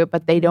kids to do it,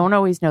 but they don't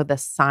always know the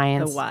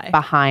science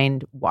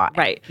behind why.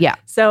 Right. Yeah.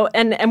 So,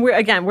 and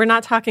we're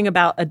not talking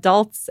about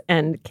adults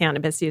and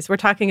cannabis use. We're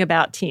talking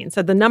about teens.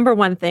 So the number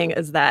one thing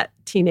is that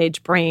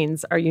teenage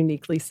brains are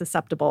uniquely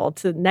susceptible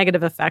to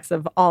negative effects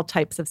of all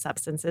types of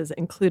substances,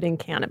 including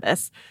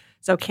cannabis.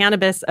 So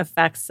cannabis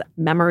affects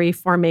memory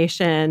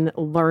formation,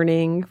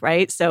 learning,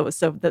 right? So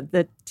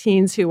the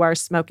teens who are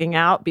smoking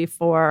out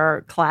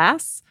before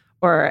class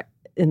or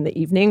in the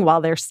evening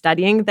while they're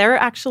studying, they're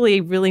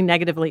actually really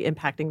negatively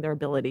impacting their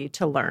ability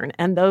to learn.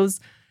 And those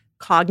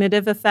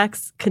cognitive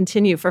effects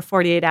continue for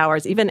 48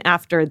 hours, even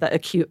after the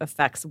acute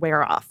effects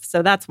wear off.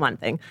 So that's one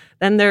thing.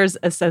 Then there's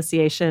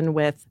association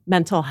with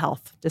mental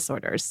health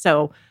disorders.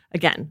 So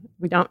again,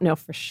 we don't know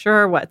for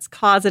sure what's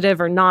causative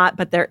or not,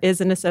 but there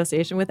is an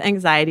association with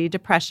anxiety,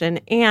 depression,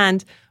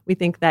 and we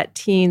think that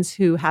teens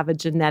who have a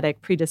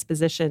genetic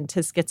predisposition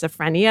to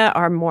schizophrenia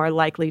are more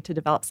likely to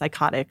develop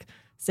psychotic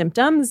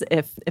symptoms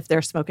if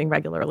they're smoking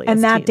regularly.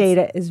 And that teens.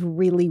 data is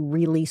really,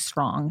 really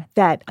strong,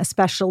 that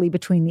especially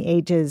between the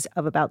ages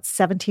of about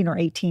 17 or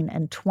 18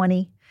 and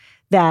 20,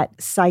 that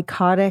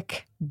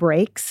psychotic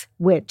breaks,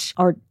 which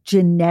are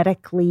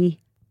genetically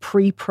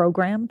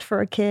pre-programmed for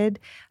a kid,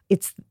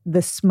 it's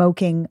the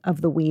smoking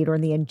of the weed or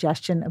the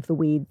ingestion of the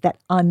weed that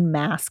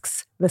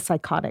unmasks the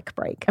psychotic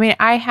break. I mean,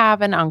 I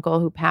have an uncle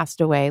who passed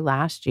away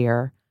last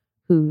year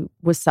who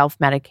was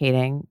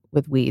self-medicating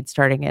with weed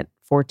starting at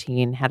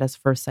 14, had his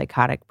first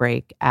psychotic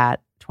break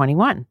at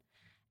 21.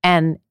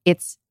 And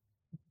it's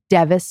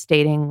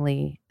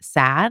devastatingly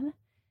sad.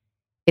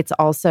 It's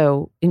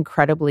also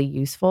incredibly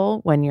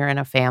useful when you're in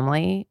a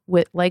family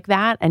with like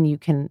that and you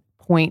can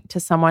point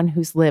to someone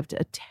who's lived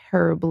a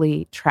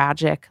terribly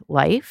tragic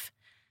life.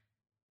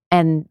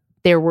 And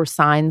there were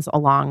signs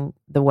along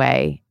the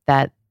way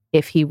that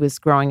if he was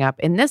growing up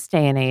in this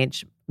day and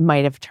age,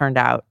 might have turned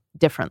out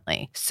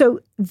differently. So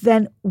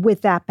then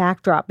with that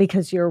backdrop,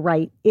 because you're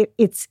right,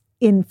 it's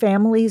in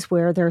families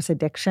where there's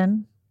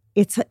addiction,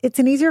 it's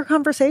an easier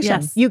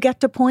conversation. Yes. You get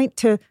to point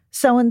to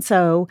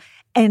so-and-so,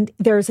 and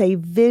there's a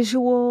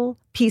visual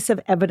piece of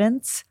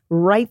evidence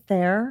right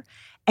there,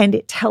 and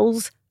it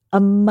tells a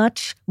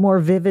much more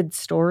vivid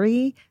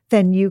story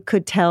than you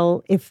could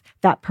tell if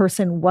that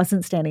person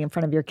wasn't standing in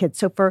front of your kids.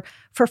 So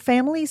for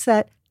families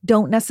that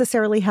don't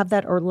necessarily have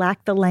that or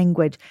lack the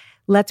language,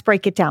 let's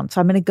break it down.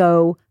 So I'm going to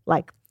go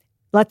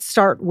let's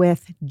start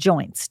with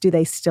joints. Do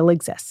they still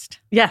exist?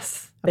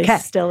 Yes, they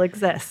still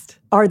exist.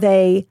 Are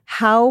they,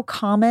 how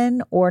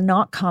common or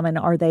not common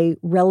are they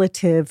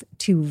relative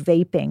to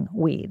vaping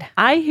weed?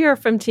 I hear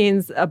from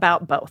teens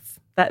about both,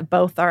 that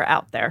both are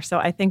out there. So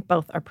I think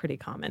both are pretty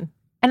common.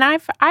 And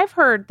I've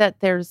heard that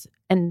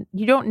and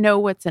you don't know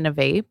what's in a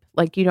vape,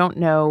 like you don't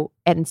know.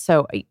 And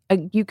so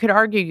you could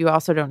argue you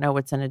also don't know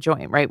what's in a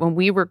joint, right? When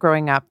we were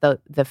growing up,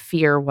 the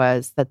fear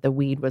was that the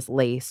weed was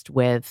laced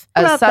with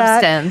a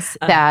substance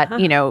that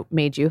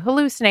made you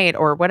hallucinate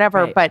or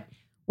whatever. Right. But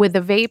with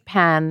a vape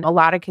pen, a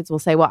lot of kids will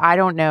say, well, I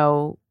don't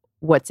know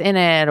what's in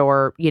it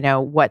or,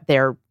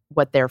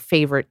 what their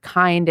favorite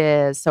kind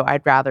is. So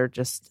I'd rather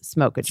just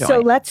smoke a joint. So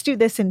let's do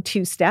this in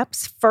two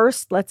steps.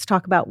 First, let's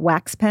talk about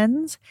wax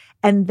pens.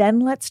 And then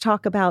let's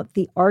talk about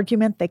the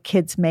argument that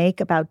kids make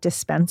about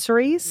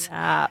dispensaries.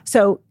 Yeah.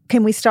 So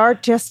can we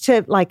start just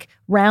to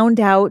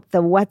round out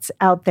the what's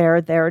out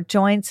there? There are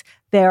joints,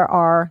 there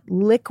are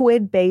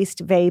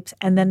liquid-based vapes,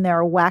 and then there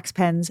are wax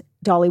pens.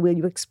 Dolly, will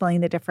you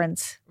explain the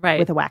difference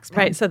with a wax pen?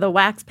 Right. So the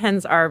wax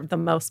pens are the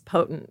most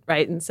potent,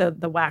 right? And so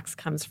the wax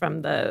comes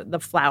from the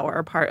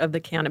flower part of the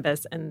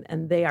cannabis,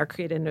 and they are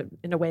created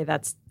in a way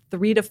that's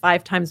 3 to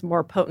 5 times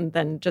more potent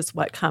than just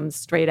what comes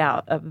straight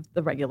out of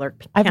the regular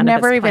cannabis I've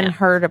never even plant.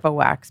 heard of a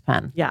wax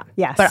pen. Yeah.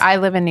 Yes. But I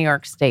live in New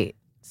York State.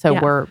 So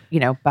we're,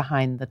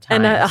 behind the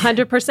times. And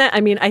 100%.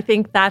 I mean, I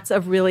think that's a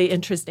really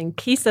interesting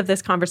piece of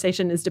this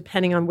conversation is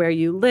depending on where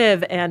you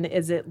live and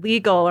is it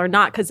legal or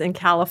not? Because in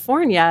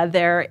California,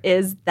 there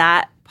is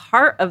that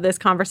part of this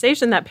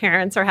conversation that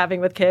parents are having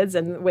with kids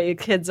and the way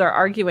kids are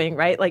arguing,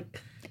 right? Like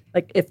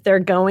if they're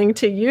going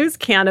to use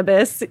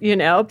cannabis,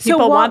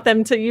 people want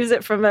them to use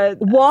it from a...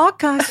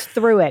 Walk us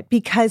through it,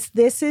 because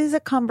this is a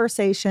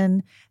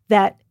conversation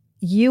that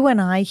you and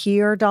I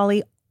hear,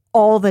 Dolly,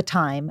 all the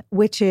time,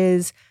 which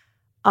is,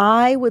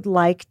 I would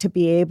like to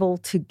be able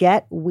to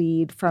get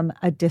weed from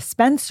a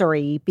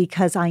dispensary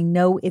because I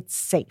know it's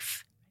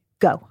safe.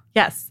 Go.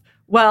 Yes.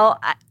 Well,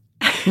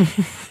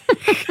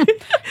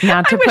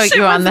 not to put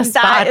you on the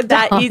spot.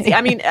 That easy.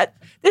 I mean,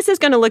 this is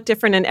going to look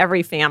different in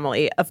every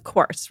family, of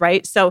course,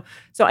 right? So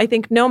I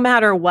think no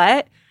matter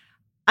what,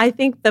 I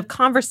think the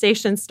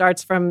conversation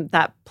starts from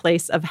that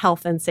place of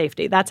health and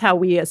safety. That's how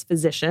we as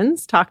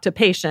physicians talk to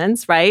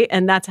patients, right?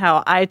 And that's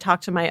how I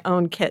talk to my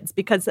own kids,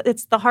 because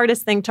it's the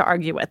hardest thing to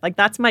argue with.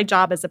 That's my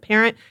job as a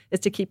parent,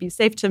 is to keep you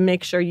safe, to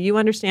make sure you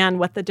understand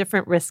what the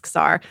different risks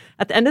are.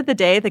 At the end of the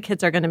day, the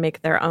kids are going to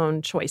make their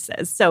own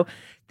choices. So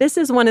this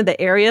is one of the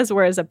areas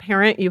where as a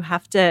parent, you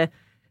have to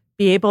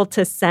be able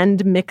to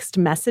send mixed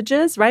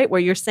messages, right? Where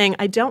you're saying,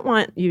 I don't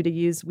want you to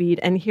use weed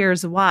and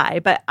here's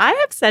why. But I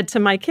have said to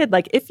my kid,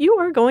 if you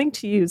are going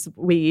to use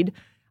weed,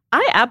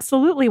 I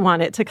absolutely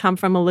want it to come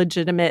from a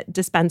legitimate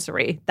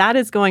dispensary. That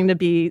is going to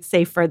be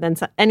safer than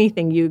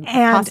anything you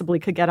possibly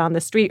could get on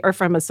the street or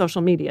from a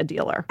social media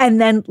dealer. And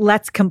then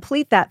let's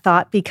complete that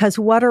thought, because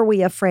what are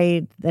we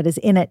afraid that is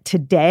in it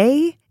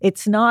today?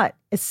 It's not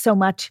so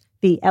much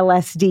the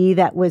LSD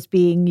that was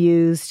being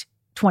used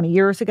 20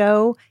 years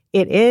ago,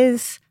 it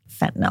is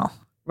fentanyl.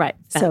 Right.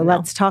 So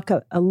let's talk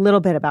a little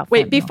bit about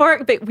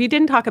fentanyl. But we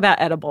didn't talk about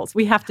edibles.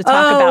 We have to talk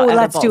about edibles.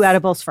 Let's do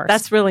edibles first.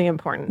 That's really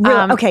important.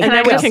 Okay.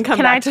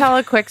 Can I tell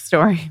a quick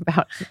story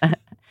about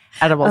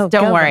edibles?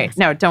 Don't worry.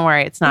 No, don't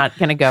worry. It's not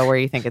going to go where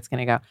you think it's going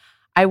to go.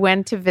 I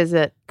went to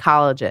visit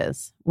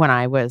colleges when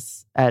I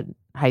was a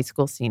high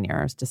school senior.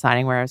 I was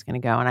deciding where I was going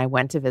to go. And I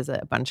went to visit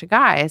a bunch of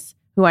guys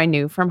who I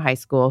knew from high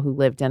school who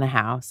lived in a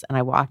house. And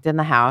I walked in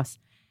the house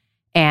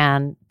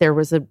and there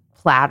was a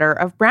platter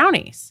of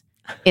brownies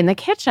in the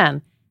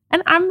kitchen.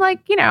 And I'm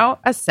like,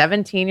 a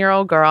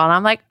 17-year-old girl. And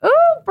I'm like,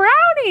 ooh,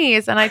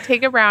 brownies. And I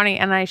take a brownie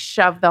and I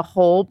shove the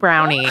whole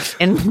brownie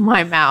in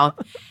my mouth.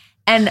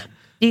 And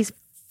these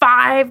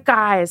 5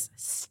 guys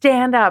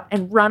stand up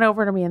and run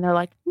over to me. And they're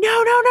like,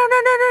 no,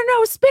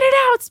 spit it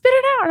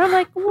out. And I'm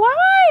like,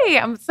 why?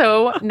 I'm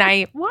so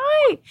naive.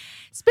 Why?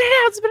 Spit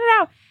it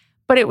out.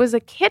 But it was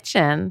a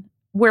kitchen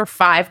where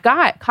 5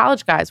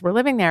 college guys were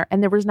living there.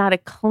 And there was not a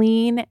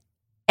clean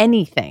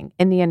anything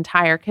in the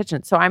entire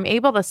kitchen. So I'm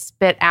able to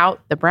spit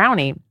out the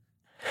brownie,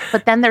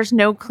 but then there's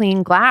no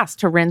clean glass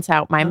to rinse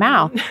out my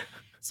mouth.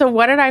 So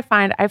what did I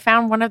find? I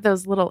found one of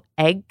those little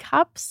egg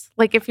cups.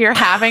 Like if you're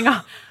having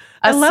a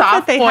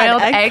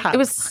soft-boiled egg. It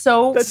was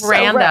so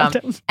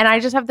random. And I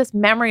just have this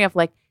memory of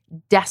like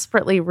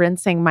desperately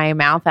rinsing my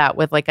mouth out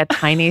with like a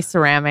tiny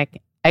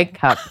ceramic egg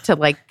cup to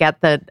like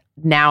get the,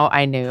 now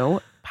I knew,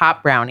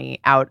 pop brownie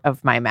out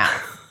of my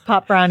mouth.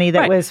 Pop brownie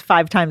that was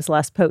 5 times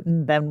less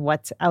potent than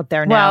what's out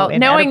there now. Well,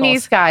 knowing edibles.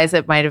 These guys,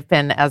 it might have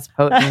been as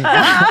potent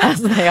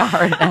as they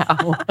are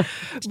now.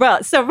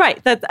 Well, so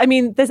right.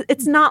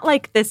 It's not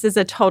like this is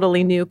a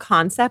totally new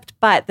concept,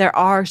 but there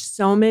are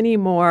so many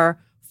more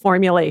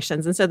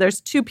formulations. And so there's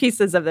 2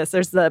 pieces of this.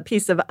 There's the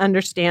piece of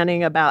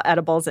understanding about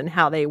edibles and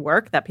how they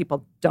work that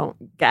people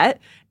don't get.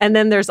 And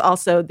then there's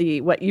also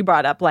what you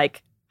brought up,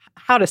 like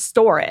how to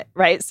store it,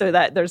 right? So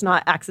that there's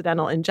not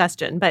accidental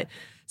ingestion. But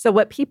so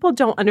what people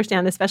don't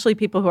understand, especially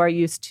people who are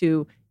used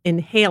to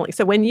inhaling.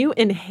 So when you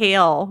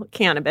inhale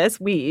cannabis,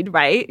 weed,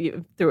 right,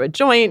 through a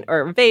joint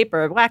or a vape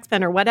or a wax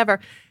pen or whatever,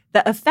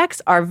 the effects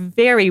are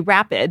very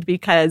rapid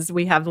because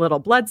we have little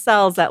blood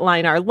cells that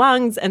line our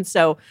lungs. And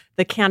so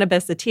the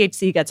cannabis, the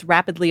THC, gets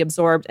rapidly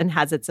absorbed and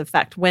has its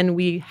effect. When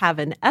we have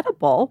an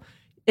edible,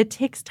 it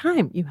takes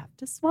time. You have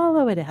to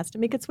swallow it. It has to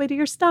make its way to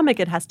your stomach.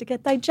 It has to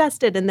get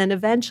digested. And then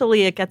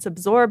eventually it gets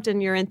absorbed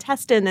in your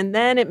intestine. And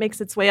then it makes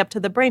its way up to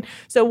the brain.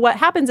 So what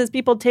happens is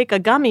people take a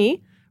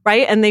gummy,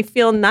 right? And they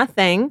feel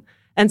nothing.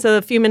 And so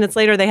a few minutes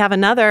later, they have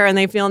another and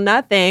they feel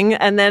nothing.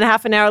 And then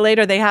half an hour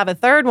later, they have a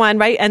third one,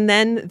 right? And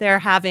then they're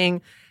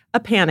having a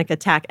panic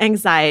attack,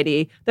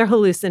 anxiety. They're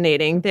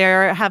hallucinating.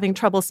 They're having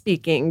trouble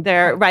speaking.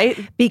 They're, right?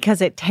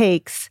 Because it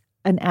takes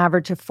an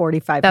average of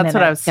 45 minutes. That's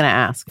what I was going to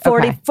ask.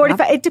 45.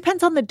 Yep. It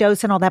depends on the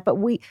dose and all that. But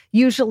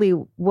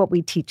what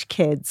we teach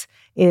kids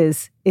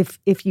is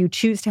if you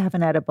choose to have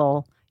an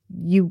edible,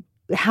 you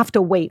have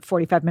to wait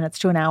 45 minutes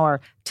to an hour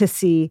to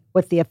see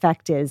what the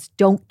effect is.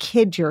 Don't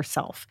kid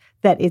yourself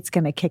that it's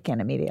going to kick in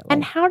immediately.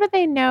 And how do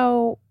they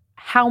know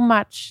how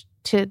much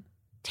to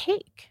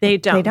take? They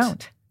don't. They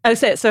don't. Oh,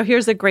 so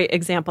here's a great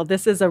example.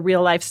 This is a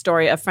real life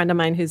story. A friend of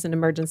mine who's an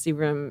emergency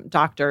room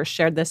doctor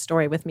shared this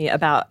story with me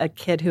about a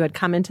kid who had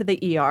come into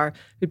the ER,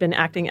 who'd been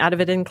acting out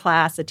of it in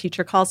class. A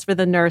teacher calls for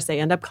the nurse. They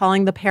end up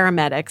calling the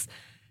paramedics.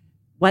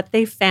 What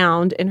they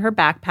found in her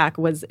backpack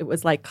was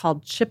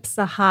called Chips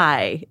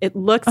Ahoy. It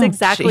looks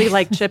exactly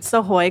like Chips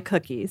Ahoy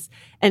cookies.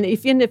 And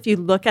even if you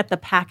look at the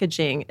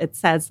packaging, it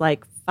says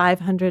like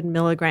 500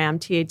 milligram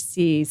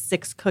THC,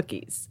 6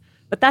 cookies.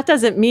 But that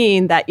doesn't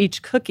mean that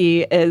each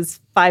cookie is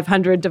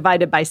 500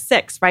 divided by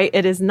 6, right?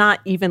 It is not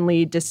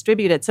evenly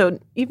distributed. So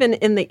even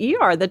in the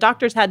ER, the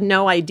doctors had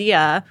no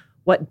idea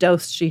what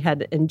dose she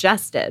had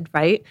ingested,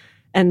 right?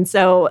 And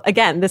so,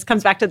 again, this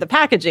comes back to the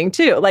packaging,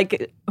 too.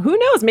 Like, who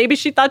knows? Maybe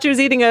she thought she was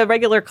eating a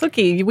regular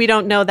cookie. We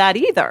don't know that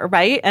either,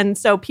 right? And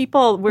so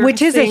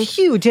Which is a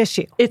huge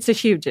issue. It's a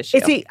huge issue.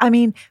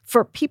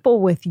 For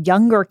people with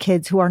younger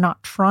kids who are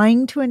not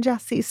trying to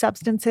ingest these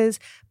substances,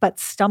 but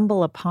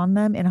stumble upon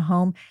them in a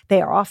home,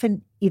 they are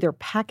often either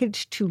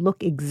packaged to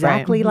look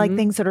exactly like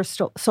things that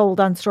are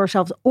sold on store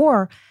shelves,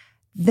 or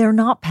they're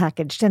not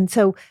packaged. And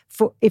so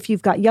if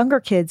you've got younger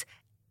kids,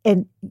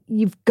 and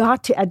you've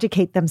got to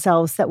educate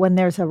themselves that when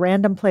there's a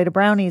random plate of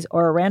brownies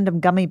or a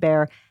random gummy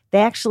bear, they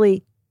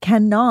actually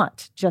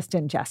cannot just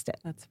ingest it.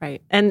 That's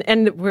right.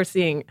 And we're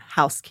seeing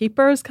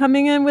housekeepers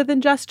coming in with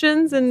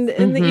ingestions and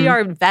in the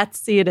ER. Vets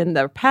see it in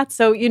their pets.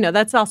 So,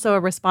 that's also a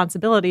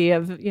responsibility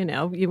of,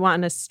 you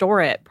want to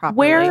store it properly.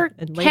 Where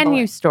can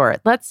you store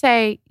it? Let's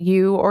say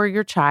you or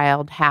your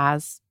child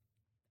has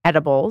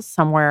edibles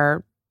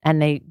somewhere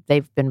and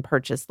they've been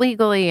purchased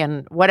legally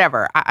and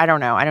whatever. I don't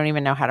know. I don't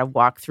even know how to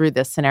walk through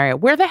this scenario.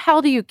 Where the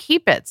hell do you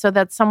keep it so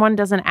that someone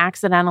doesn't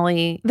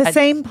accidentally... The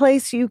same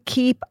place you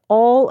keep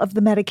all of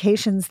the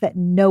medications that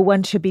no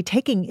one should be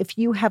taking. If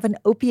you have an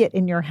opiate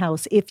in your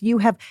house, if you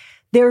have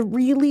There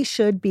really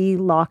should be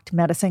locked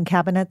medicine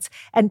cabinets.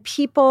 And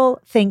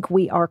people think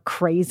we are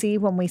crazy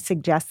when we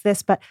suggest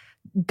this, but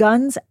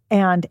guns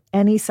and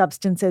any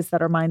substances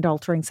that are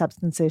mind-altering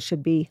substances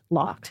should be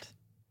locked.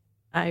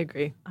 I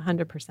agree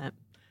 100%.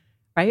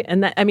 Right.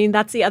 And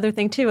that's the other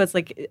thing, too, is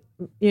like,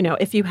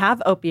 if you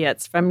have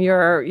opiates from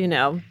your,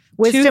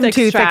 Wisdom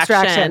tooth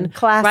extraction.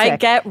 Classic. Right.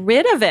 Get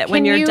rid of it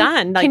when you're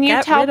done. Can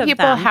you tell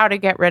people how to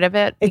get rid of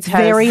it? It's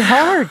very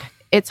hard.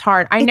 It's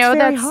hard. I know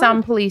that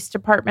some police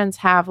departments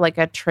have like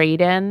a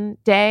trade-in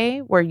day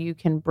where you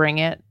can bring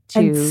it to...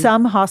 And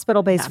some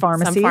hospital-based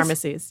pharmacies. Some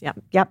pharmacies,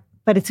 Yep.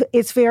 But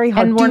it's very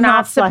hard. And we're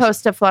not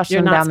supposed to flush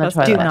them down the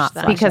toilet. Do not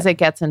flush because it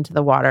gets into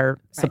the water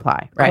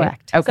supply, right?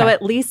 Correct. Okay. So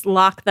at least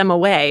lock them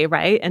away,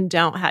 right? And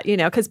don't have,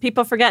 because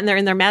people forget and they're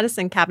in their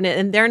medicine cabinet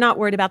and they're not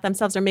worried about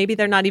themselves, or maybe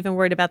they're not even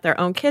worried about their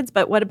own kids.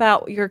 But what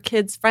about your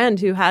kid's friend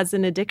who has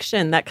an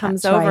addiction that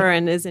comes over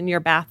and is in your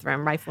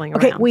bathroom rifling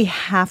around? Okay, we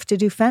have to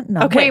do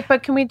fentanyl. Okay, wait,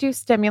 but can we do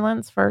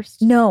stimulants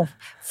first? No.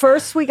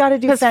 First, we got to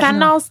do fentanyl. Because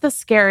fentanyl's the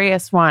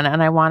scariest one,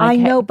 and I want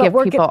to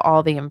give people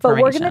all the information.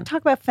 But we're going to talk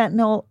about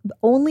fentanyl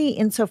only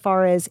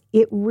insofar as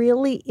it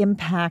really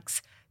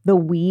impacts the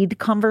weed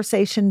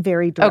conversation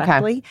very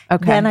directly.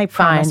 Okay. Then I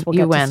promise we'll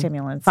get win. to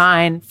stimulants.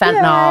 Fine.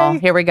 Fentanyl. Yay.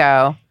 Here we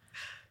go.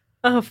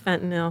 Oh,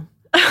 fentanyl.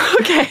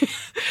 Okay.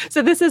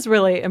 So this is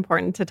really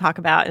important to talk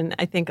about. And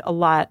I think a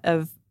lot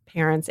of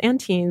parents and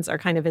teens are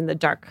kind of in the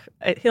dark.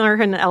 Here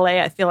in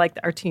LA, I feel like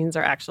our teens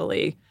are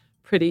actually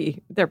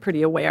pretty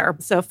aware.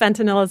 So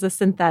fentanyl is a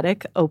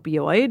synthetic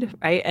opioid,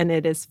 right? And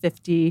it is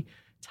 50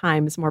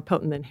 times more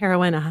potent than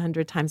heroin,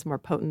 100 times more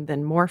potent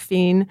than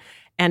morphine.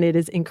 And it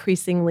is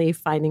increasingly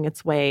finding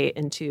its way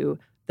into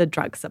the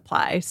drug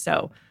supply.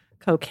 So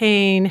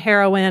cocaine,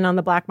 heroin on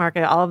the black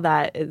market, all of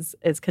that is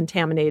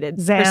contaminated.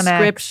 Xanax.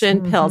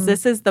 Prescription pills.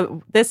 This is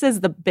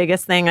the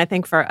biggest thing I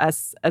think for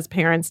us as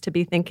parents to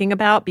be thinking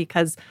about,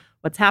 because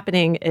what's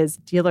happening is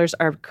dealers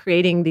are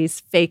creating these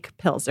fake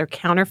pills. They're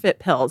counterfeit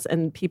pills,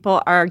 and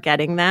people are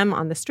getting them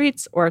on the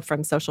streets or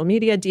from social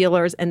media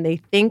dealers, and they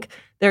think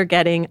they're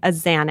getting a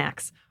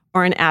Xanax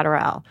or an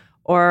Adderall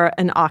or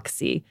an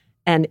Oxy,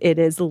 and it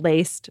is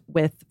laced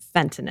with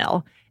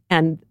fentanyl.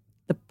 And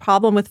the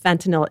problem with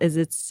fentanyl is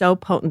it's so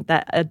potent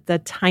that the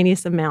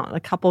tiniest amount, a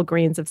couple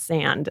grains of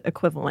sand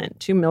equivalent,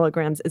 2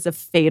 milligrams, is a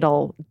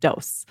fatal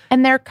dose.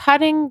 And they're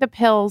cutting the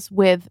pills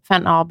with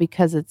fentanyl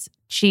because it's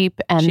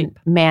cheap and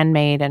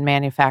man-made and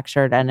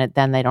manufactured, and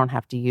then they don't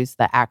have to use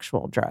the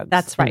actual drugs.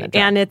 That's right.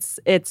 And it's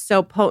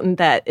so potent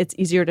that it's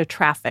easier to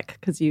traffic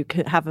because you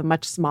could have a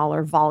much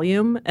smaller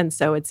volume, and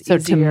so it's easier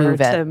to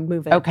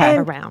move it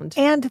around.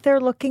 And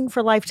they're looking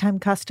for lifetime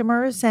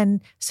customers.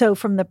 And so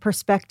from the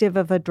perspective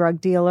of a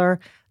drug dealer,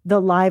 the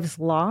lives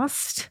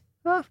lost,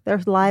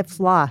 there's lives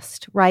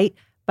lost, right?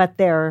 But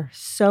there are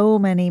so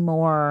many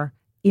more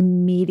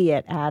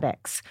immediate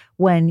addicts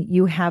when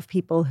you have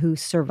people who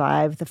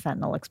survive the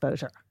fentanyl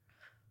exposure.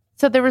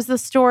 So there was the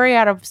story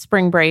out of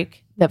spring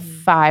break, the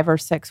 5 or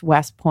 6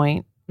 West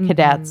Point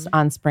cadets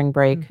on spring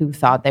break who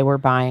thought they were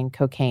buying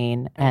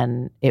cocaine,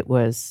 and it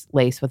was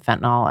laced with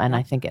fentanyl, and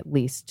I think at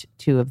least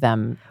 2 of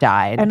them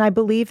died. And I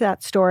believe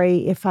that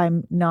story, if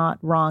I'm not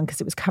wrong,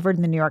 because it was covered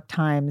in the New York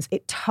Times,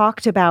 it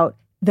talked about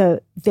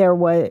there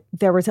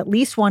was at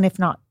least 1, if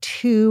not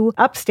 2,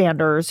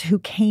 upstanders who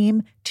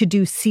came to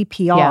do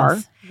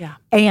CPR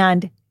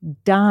and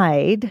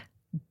died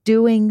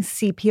doing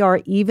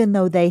CPR even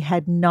though they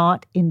had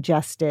not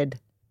ingested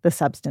the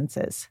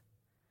substances.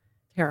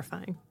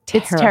 Terrifying.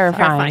 It's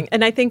terrifying.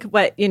 And I think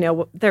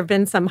there have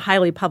been some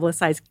highly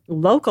publicized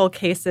local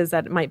cases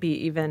that might be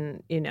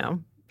even,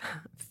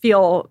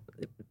 feel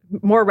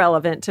more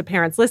relevant to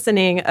parents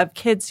listening, of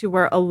kids who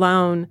were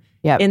alone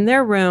in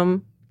their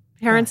room.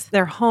 Parents,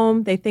 they're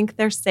home. They think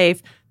they're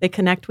safe. They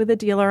connect with a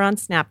dealer on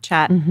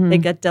Snapchat. They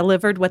get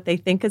delivered what they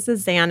think is a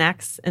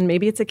Xanax. And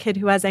maybe it's a kid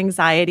who has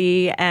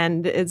anxiety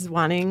and is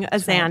wanting a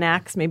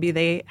Xanax. Maybe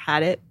they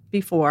had it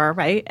before,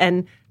 right?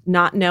 And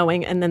not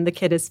knowing. And then the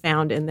kid is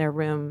found in their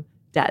room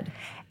dead.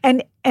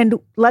 And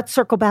let's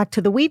circle back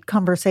to the weed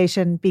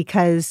conversation,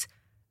 because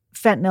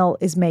fentanyl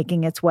is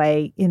making its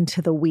way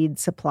into the weed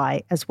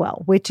supply as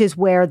well, which is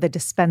where the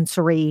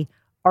dispensary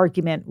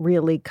argument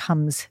really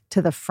comes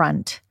to the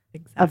front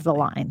of the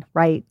line,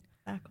 right?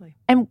 Exactly.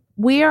 And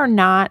we are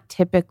not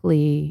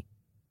typically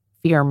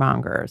fear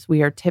mongers.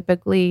 We are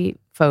typically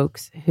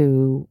folks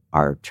who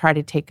are try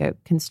to take a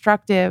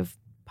constructive,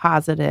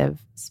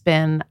 positive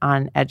spin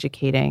on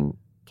educating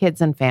kids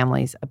and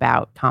families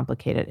about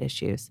complicated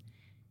issues.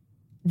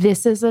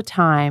 This is a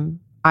time,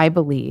 I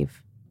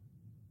believe,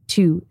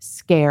 to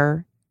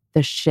scare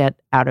the shit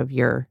out of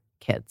your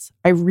kids.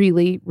 I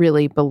really,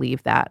 really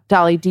believe that.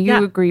 Dolly, do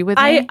you agree with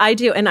me? I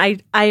do. And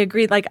I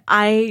agree. Like,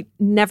 I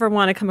never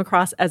want to come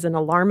across as an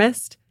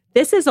alarmist.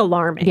 This is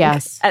alarming.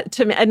 Yes.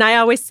 To me. And I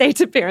always say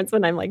to parents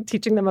when I'm like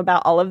teaching them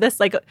about all of this,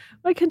 like,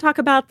 I can talk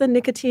about the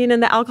nicotine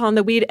and the alcohol and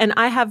the weed. And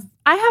I have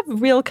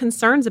real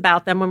concerns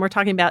about them when we're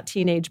talking about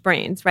teenage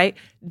brains, right?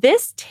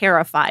 This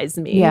terrifies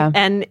me. Yeah.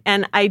 And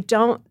I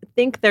don't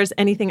think there's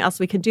anything else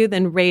we can do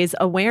than raise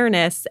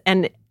awareness,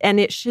 and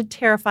it should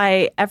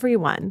terrify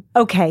everyone.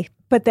 Okay,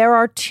 but there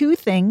are two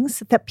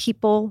things that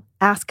people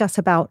ask us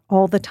about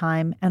all the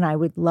time, and I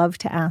would love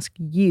to ask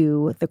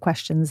you the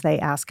questions they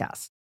ask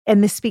us.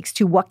 And this speaks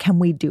to what can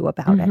we do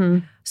about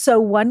it. So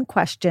one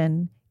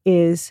question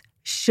is,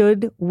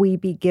 should we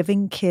be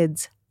giving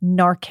kids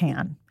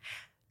Narcan?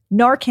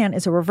 Narcan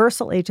is a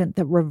reversal agent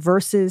that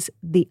reverses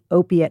the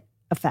opiate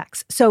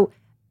effects. So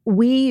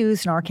we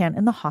use Narcan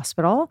in the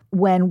hospital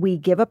when we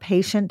give a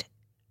patient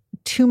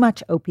too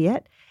much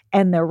opiate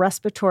and their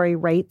respiratory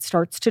rate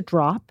starts to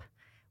drop.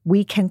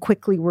 We can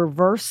quickly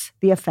reverse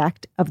the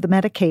effect of the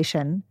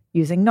medication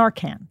using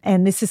Narcan.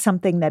 And this is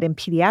something that in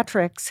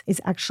pediatrics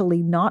is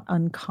actually not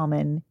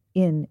uncommon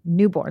in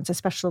newborns,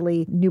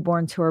 especially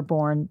newborns who are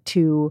born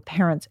to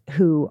parents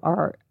who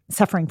are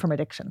suffering from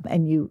addiction,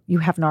 and you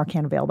have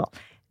Narcan available.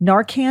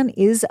 Narcan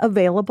is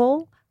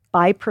available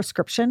by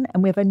prescription,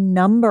 and we have a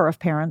number of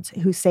parents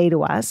who say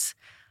to us,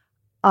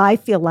 I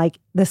feel like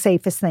the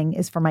safest thing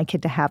is for my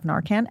kid to have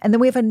Narcan. And then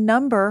we have a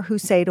number who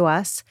say to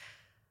us,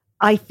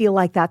 I feel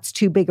like that's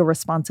too big a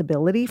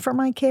responsibility for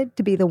my kid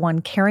to be the one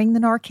carrying the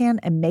Narcan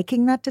and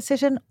making that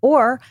decision.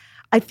 Or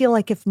I feel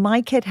like if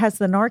my kid has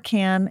the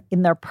Narcan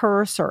in their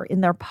purse or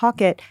in their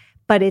pocket,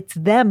 but it's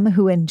them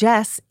who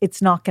ingests,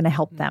 it's not going to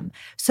help them.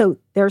 So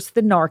there's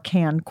the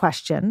Narcan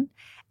question.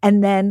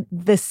 And then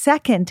the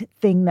second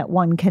thing that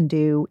one can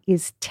do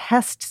is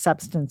test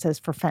substances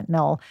for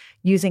fentanyl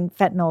using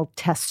fentanyl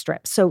test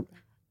strips. So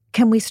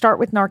can we start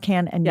with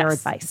Narcan and your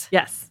advice?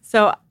 Yes.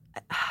 So,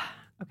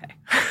 okay.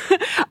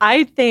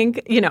 I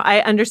think,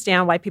 I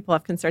understand why people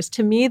have concerns.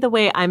 To me, the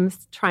way I'm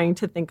trying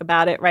to think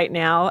about it right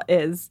now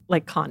is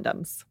like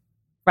condoms,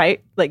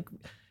 right? Like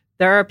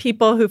there are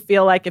people who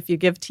feel like if you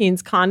give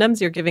teens condoms,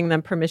 you're giving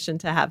them permission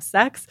to have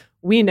sex.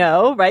 We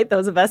know, right,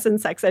 those of us in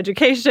sex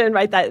education,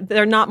 right, that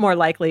they're not more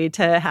likely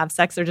to have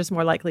sex. They're just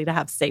more likely to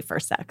have safer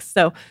sex.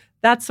 So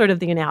that's sort of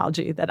the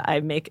analogy that I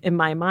make in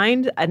my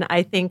mind. And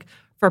I think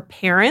for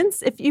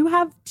parents, if you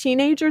have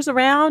teenagers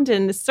around,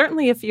 and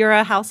certainly if you're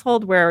a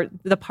household where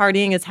the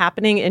partying is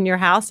happening in your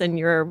house and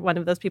you're one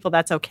of those people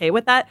that's okay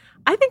with that,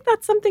 I think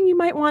that's something you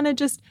might want to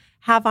just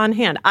have on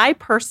hand. I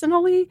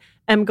personally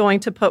am going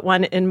to put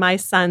one in my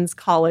son's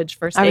college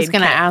first aid kit. I was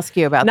going to ask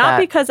you about that. Not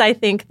because I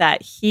think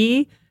that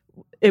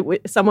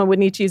someone would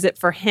need to use it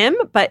for him,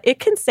 but it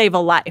can save a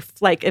life.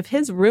 Like if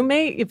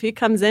he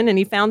comes in and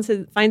he finds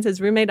his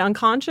roommate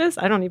unconscious,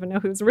 I don't even know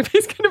who his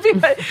roommate's going to be,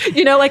 but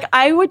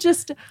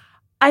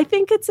I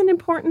think it's an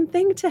important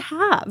thing to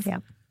have. Yeah.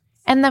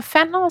 And the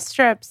fentanyl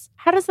strips,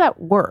 how does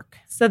that work?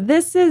 So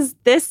this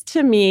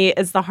to me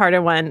is the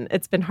harder one.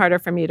 It's been harder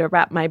for me to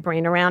wrap my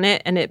brain around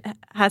it. And it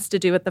has to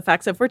do with the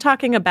fact, so if we're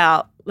talking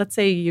about, let's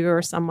say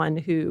you're someone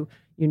who,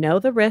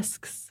 the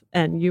risks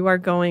and you are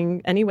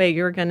going, anyway,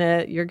 you're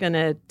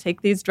gonna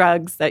take these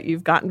drugs that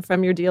you've gotten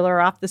from your dealer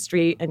off the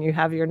street and you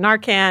have your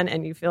Narcan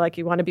and you feel like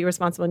you want to be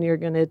responsible and you're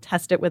going to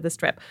test it with a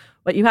strip.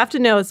 What you have to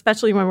know,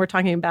 especially when we're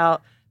talking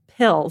about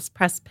pills,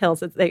 pressed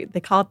pills, they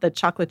call it the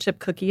chocolate chip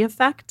cookie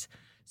effect.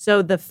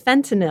 So the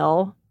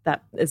fentanyl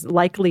that is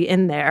likely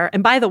in there,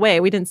 and by the way,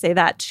 we didn't say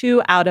that,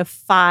 2 out of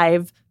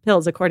 5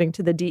 pills, according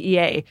to the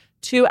DEA,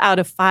 2 out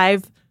of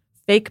 5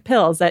 fake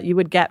pills that you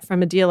would get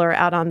from a dealer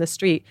out on the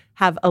street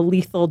have a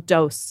lethal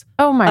dose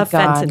of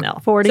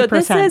fentanyl. 40%.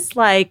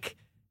 So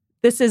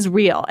this is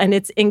real, and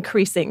it's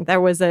increasing.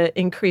 There was an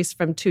increase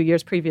from 2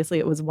 years previously.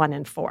 It was 1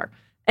 in 4.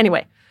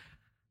 Anyway.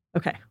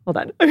 Okay, hold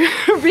on.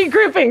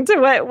 Regrouping to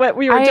what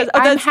we were just.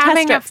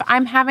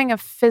 I'm having a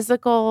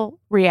physical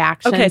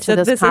reaction to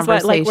this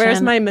conversation. Is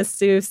where's my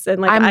masseuse?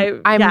 And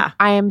I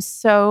am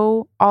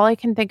so. All I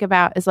can think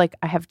about is I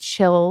have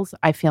chills.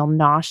 I feel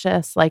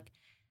nauseous.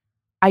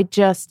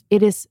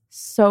 It is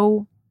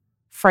so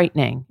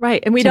frightening.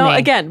 Right, and we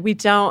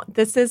don't.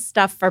 This is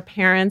stuff for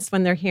parents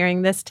when they're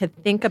hearing this to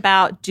think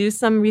about. Do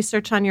some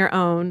research on your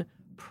own.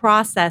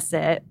 Process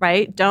it,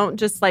 right? Don't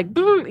just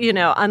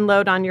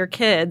unload on your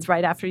kids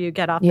right after you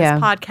get off this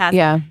podcast.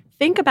 Yeah.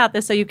 Think about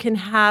this so you can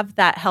have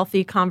that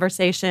healthy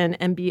conversation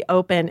and be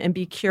open and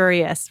be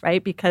curious,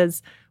 right?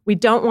 Because we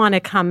don't want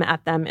to come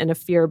at them in a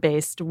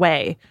fear-based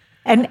way.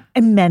 And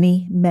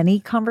many,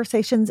 many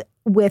conversations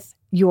with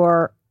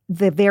the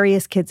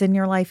various kids in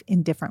your life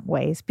in different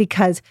ways,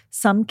 because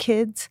some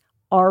kids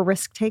are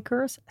risk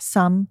takers,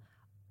 some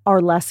are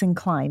less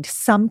inclined.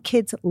 Some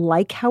kids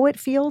like how it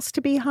feels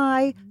to be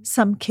high.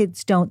 Some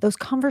kids don't. Those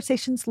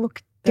conversations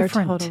look different.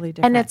 They're totally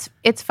different. And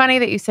it's funny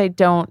that you say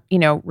don't,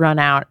 run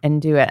out and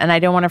do it. And I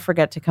don't want to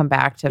forget to come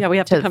back to we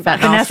have to come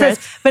back.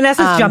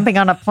 Vanessa's jumping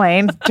on a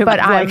plane to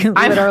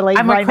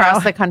I'm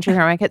across the country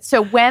from my kids.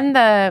 So when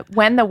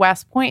the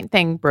West Point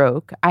thing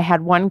broke, I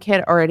had one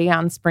kid already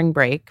on spring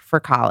break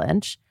for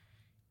college,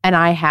 and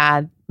I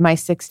had my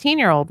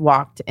 16-year-old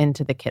walked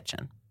into the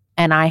kitchen,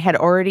 and I had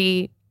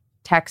already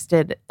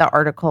texted the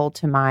article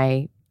to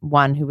my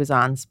one who was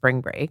on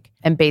spring break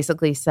and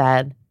basically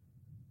said,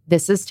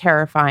 this is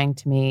terrifying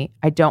to me.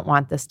 I don't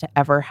want this to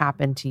ever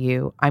happen to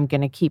you. I'm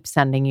going to keep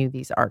sending you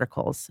these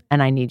articles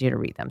and I need you to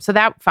read them. So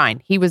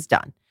fine. He was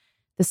done.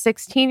 The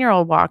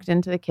 16-year-old walked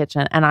into the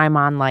kitchen and I'm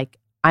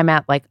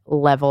at like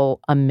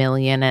level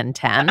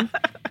 1,000,010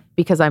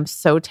 because I'm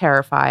so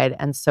terrified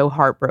and so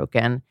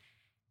heartbroken.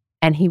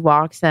 And he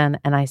walks in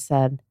and I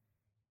said,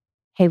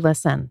 hey,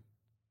 listen,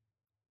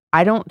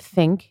 I don't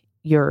think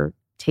you're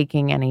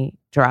taking any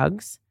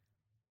drugs,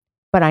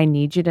 but I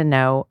need you to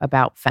know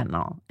about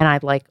fentanyl. And I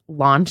like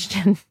launched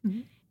in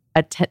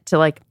to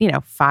like,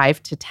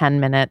 5 to 10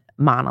 minute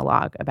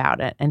monologue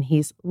about it. And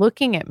he's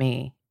looking at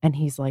me and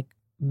he's like,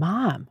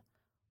 Mom,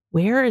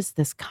 where is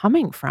this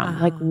coming from?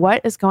 Like, what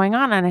is going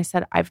on? And I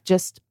said, I've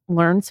just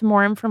learned some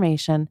more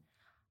information.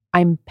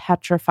 I'm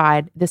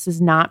petrified. This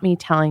is not me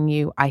telling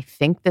you, I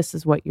think this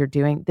is what you're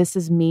doing. This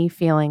is me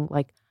feeling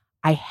like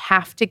I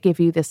have to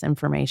give you this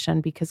information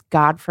because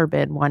God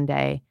forbid one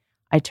day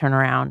I turn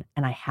around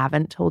and I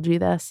haven't told you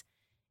this.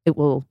 It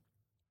will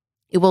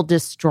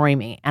destroy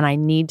me. And I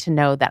need to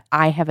know that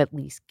I have at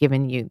least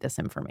given you this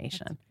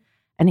information.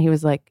 And he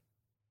was like,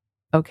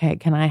 okay,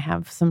 can I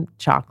have some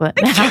chocolate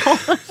now?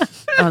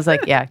 I was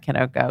like, yeah,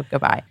 kiddo,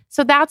 goodbye.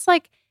 So that's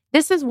like,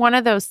 this is one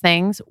of those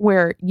things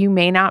where you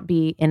may not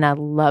be in a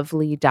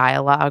lovely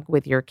dialogue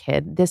with your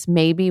kid. This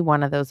may be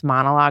one of those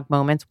monologue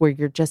moments where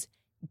you're just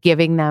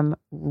giving them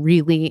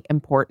really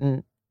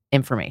important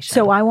information.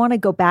 So I want to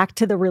go back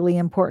to the really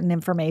important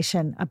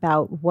information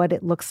about what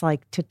it looks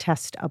like to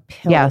test a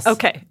pill. Yes.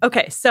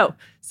 Okay. So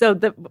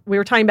we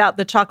were talking about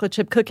the chocolate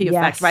chip cookie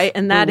effect, right?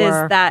 And that is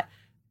that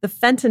the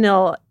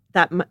fentanyl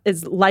that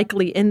is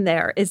likely in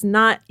there is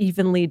not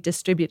evenly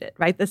distributed,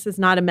 right? This is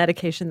not a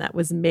medication that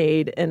was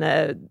made in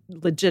a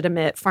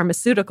legitimate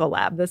pharmaceutical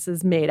lab. This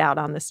is made out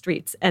on the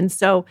streets. And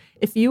so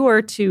if you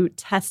were to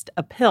test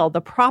a pill,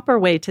 the proper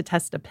way to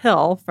test a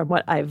pill, from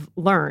what I've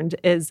learned,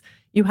 is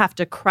you have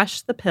to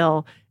crush the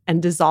pill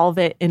and dissolve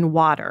it in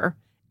water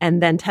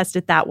and then test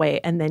it that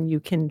way. And then you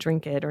can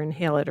drink it or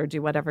inhale it or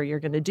do whatever you're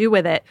going to do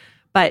with it.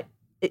 But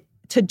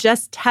to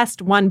just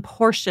test one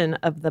portion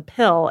of the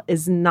pill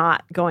is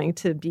not going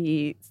to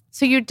be.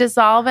 So you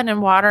dissolve it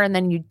in water and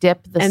then you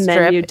dip the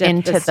strip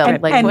into the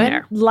liquid?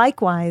 And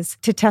likewise,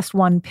 to test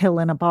one pill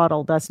in a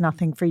bottle does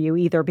nothing for you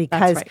either,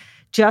 because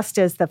just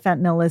as the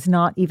fentanyl is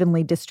not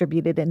evenly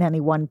distributed in any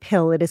one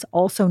pill, it is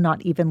also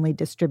not evenly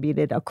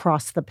distributed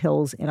across the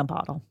pills in a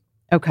bottle.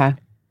 Okay.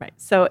 Right.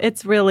 So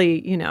it's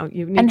really, you need to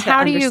understand that. And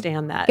how do you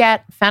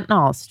get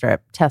fentanyl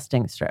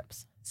testing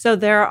strips? So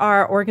there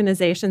are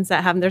organizations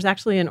that have them. There's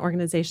actually an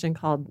organization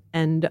called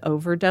End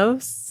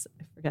Overdose.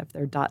 I forget if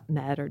they're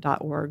 .net or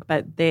 .org,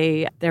 but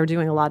they're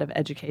doing a lot of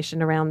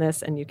education around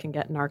this, and you can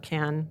get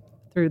Narcan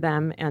through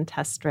them and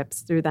test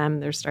strips through them.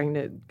 They're starting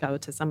to go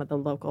to some of the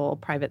local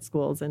private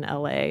schools in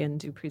LA and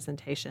do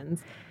presentations.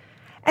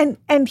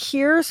 And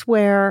here's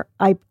where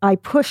I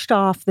pushed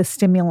off the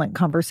stimulant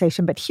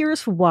conversation, but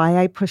here's why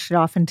I pushed it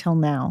off until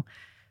now.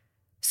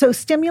 So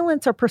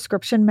stimulants are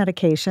prescription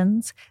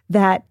medications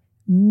that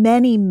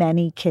many,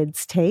 many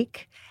kids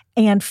take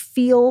and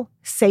feel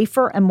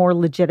safer and more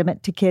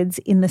legitimate to kids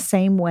in the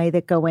same way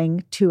that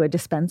going to a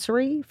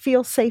dispensary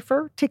feels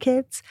safer to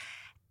kids.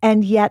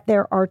 And yet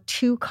there are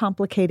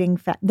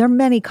there are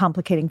many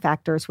complicating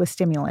factors with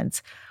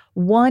stimulants.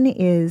 One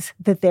is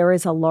that there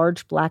is a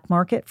large black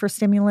market for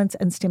stimulants,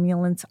 and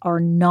stimulants are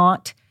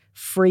not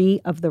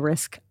free of the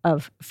risk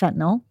of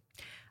fentanyl.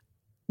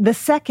 The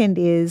second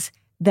is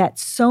that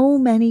so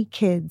many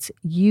kids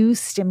use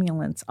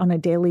stimulants on a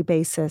daily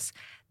basis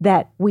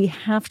that we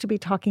have to be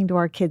talking to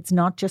our kids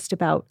not just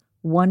about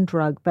one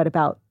drug, but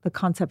about the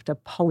concept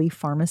of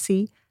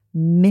polypharmacy,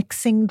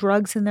 mixing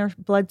drugs in their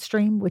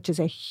bloodstream, which is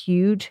a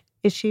huge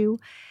issue.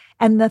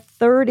 And the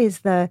third is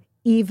the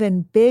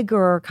even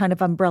bigger kind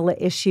of umbrella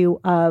issue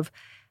of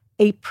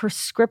a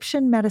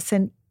prescription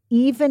medicine,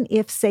 even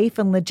if safe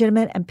and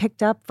legitimate and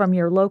picked up from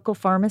your local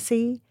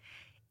pharmacy,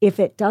 if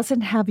it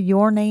doesn't have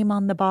your name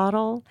on the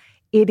bottle,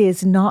 it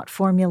is not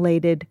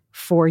formulated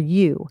for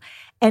you.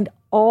 And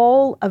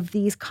all of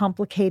these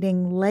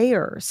complicating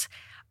layers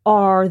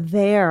are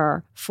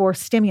there for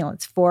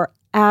stimulants, for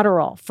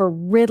Adderall, for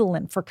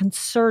Ritalin, for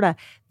Concerta.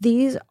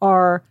 These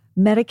are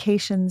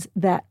medications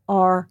that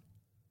are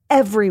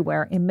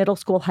everywhere in middle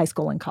school, high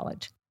school, and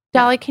college.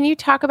 Dolly, can you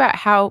talk about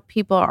how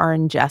people are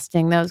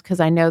ingesting those? Because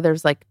I know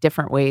there's like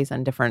different ways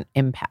and different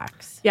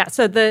impacts. Yeah.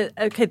 So the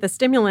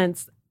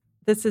stimulants,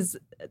 this is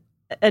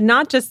and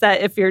not just that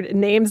if your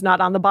name's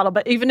not on the bottle,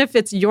 but even if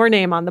it's your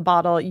name on the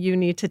bottle, you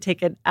need to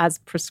take it as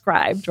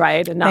prescribed,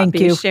 right? And not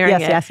sharing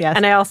it. Yes.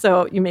 And I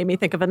also, you made me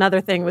think of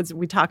another thing, was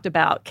we talked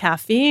about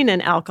caffeine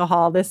and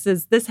alcohol. This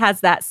has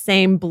that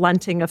same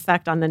blunting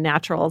effect on the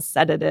natural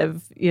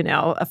sedative,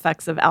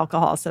 effects of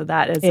alcohol. So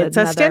that is it's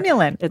a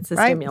stimulant. It's a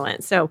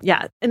stimulant. So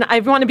yeah. And I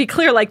want to be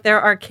clear, like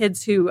there are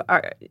kids who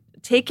are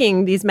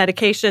taking these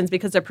medications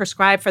because they're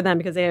prescribed for them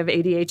because they have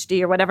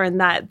ADHD or whatever, and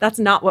that's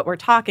not what we're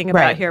talking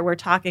about here. We're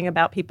talking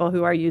about people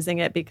who are using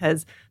it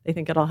because they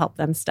think it'll help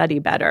them study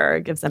better, or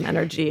gives them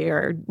energy,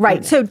 or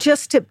right. So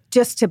just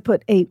to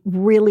put a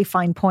really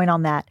fine point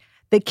on that,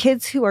 the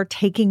kids who are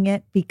taking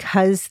it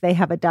because they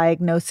have a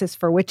diagnosis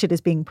for which it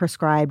is being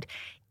prescribed,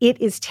 it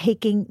is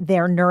taking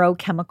their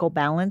neurochemical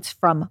balance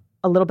from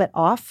a little bit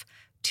off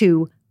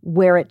to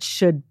where it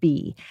should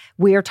be.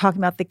 We are talking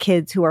about the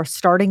kids who are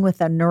starting with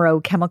a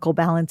neurochemical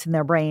balance in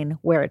their brain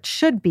where it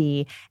should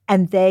be,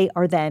 and they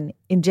are then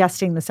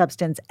ingesting the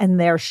substance and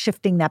they're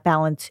shifting that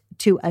balance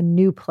to a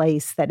new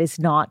place that is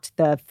not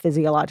the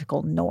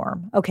physiological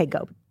norm. Okay,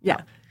 go.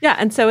 Yeah. Yeah.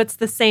 And so it's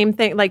the same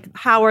thing. Like,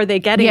 how are they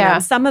getting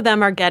them? Some of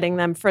them are getting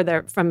them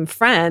from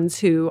friends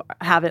who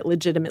have it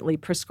legitimately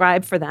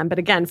prescribed for them. But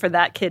again, for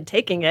that kid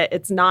taking it,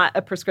 it's not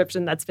a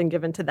prescription that's been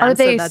given to them. Are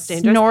they so that's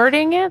dangerous.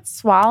 snorting it,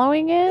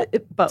 swallowing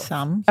it? Both.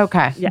 Some.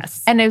 Okay.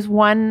 Yes. And is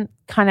one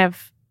kind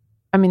of,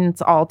 I mean,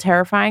 it's all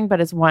terrifying, but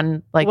is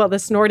one like... Well, the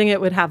snorting it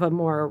would have a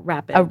more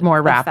rapid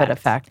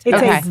effect. It's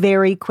Okay. a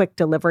very quick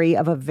delivery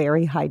of a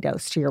very high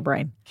dose to your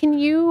brain.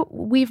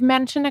 We've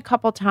mentioned a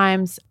couple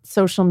times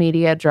social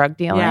media drug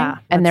dealing. Yeah,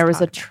 and there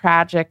let's was a talk about it.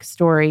 tragic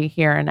story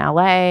here in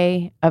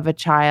LA of a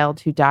child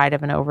who died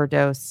of an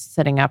overdose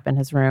sitting up in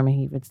his room.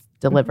 He was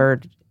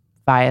delivered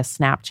via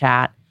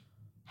Snapchat.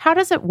 How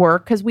does it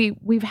work? Because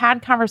we've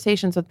had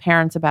conversations with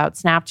parents about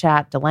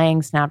Snapchat, delaying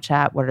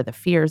Snapchat. What are the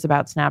fears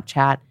about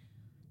Snapchat?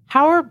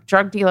 How are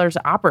drug dealers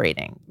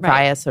operating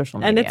via social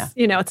media?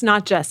 And it's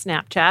not just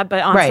Snapchat,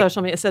 but on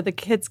social media. So the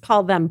kids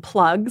call them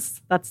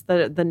plugs. That's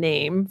the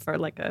name for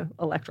like a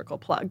electrical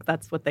plug.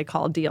 That's what they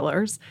call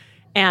dealers.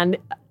 And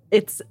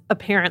it's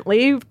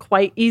apparently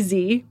quite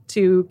easy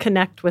to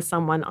connect with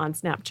someone on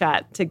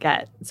Snapchat to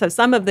get. So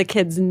some of the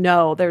kids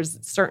know there's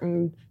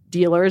certain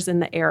dealers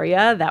in the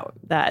area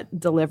that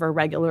deliver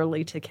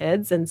regularly to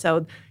kids. And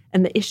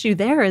the issue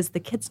there is the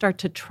kids start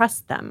to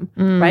trust them,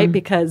 right?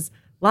 Because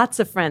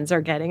lots of friends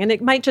are getting, and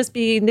it might just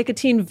be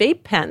nicotine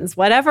vape pens,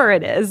 whatever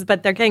it is,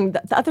 but they're getting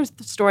the other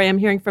story I'm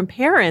hearing from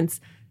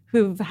parents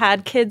who've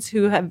had kids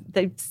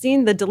they've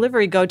seen the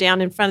delivery go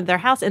down in front of their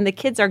house, and the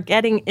kids are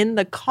getting in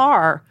the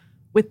car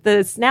with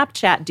the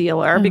Snapchat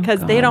dealer because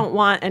they don't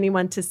want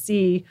anyone to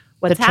see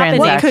what's happening.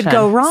 What could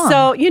go wrong?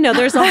 So,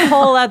 there's a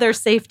whole other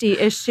safety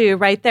issue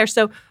right there.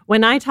 So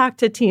when I talk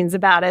to teens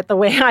about it, the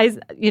way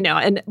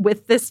and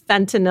with this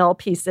fentanyl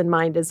piece in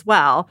mind as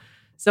well.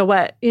 So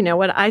what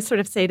I sort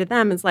of say to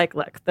them is like,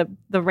 look,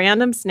 the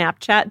random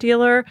Snapchat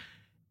dealer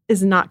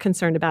is not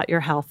concerned about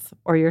your health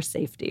or your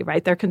safety,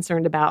 right? They're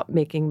concerned about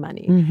making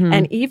money.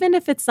 And even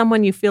if it's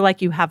someone you feel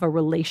like you have a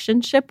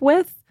relationship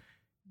with,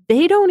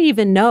 they don't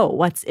even know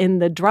what's in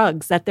the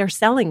drugs that they're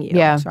selling you.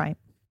 Yeah. That's right.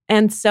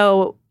 And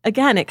so,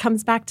 again, it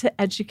comes back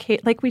to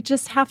educate. Like, we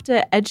just have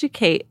to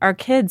educate our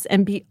kids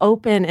and be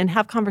open and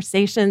have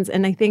conversations.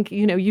 And I think,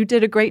 you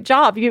did a great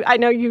job. I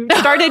know you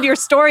started your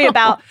story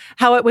about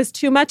how it was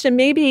too much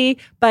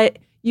but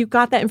you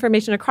got that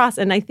information across.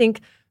 And I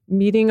think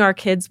meeting our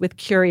kids with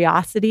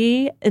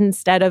curiosity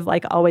instead of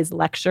like always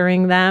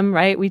lecturing them,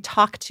 right? We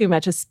talk too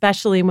much,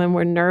 especially when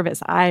we're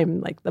nervous.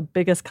 I'm like the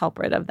biggest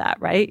culprit of that,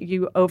 right?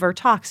 You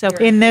overtalk. So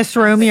in this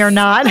room, you're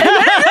not.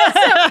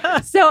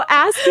 So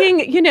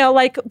asking,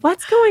 like,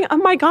 what's going on? Oh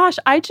my gosh,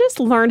 I just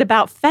learned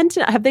about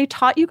fentanyl. Have they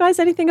taught you guys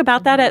anything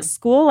about that at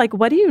school? Like,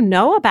 what do you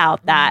know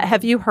about that?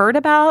 Have you heard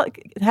about,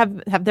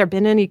 have there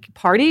been any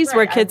parties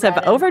where kids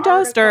have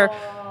overdosed or?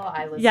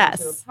 I listened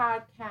to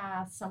a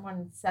podcast.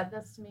 Someone said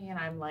this to me and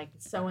I'm like,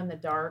 so in the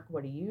dark.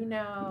 What do you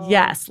know?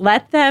 Yes.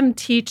 Let them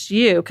teach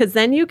you, because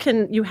then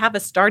you have a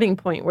starting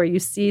point where you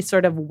see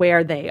sort of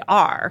where they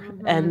are.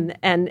 And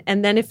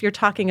then if you're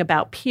talking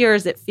about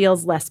peers, it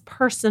feels less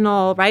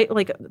personal, right?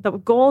 Like, the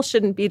goal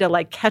shouldn't be to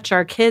like catch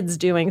our kids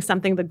doing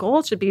something. The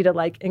goal should be to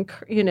like,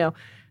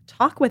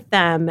 talk with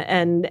them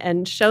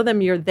and show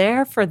them you're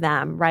there for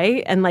them,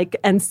 right?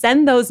 And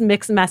send those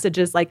mixed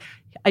messages like,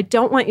 I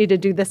don't want you to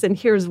do this, and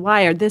here's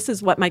why, or this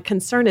is what my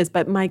concern is.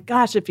 But my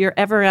gosh, if you're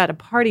ever at a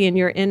party and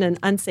you're in an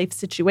unsafe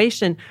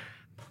situation,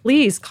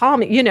 please call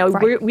me.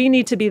 We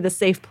need to be the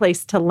safe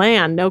place to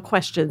land, no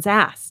questions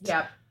asked.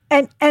 Yep.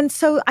 And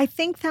so I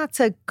think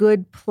that's a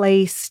good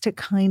place to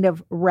kind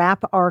of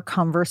wrap our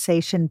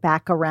conversation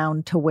back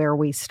around to where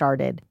we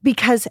started.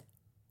 Because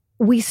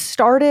we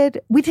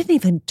didn't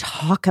even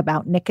talk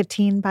about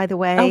nicotine, by the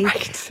way,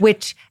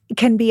 which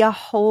can be a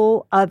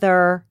whole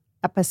other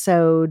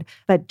episode,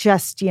 but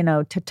just,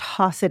 to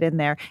toss it in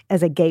there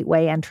as a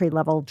gateway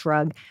entry-level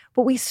drug.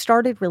 But we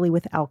started really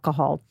with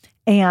alcohol,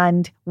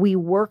 and we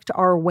worked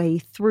our way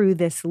through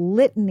this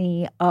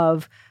litany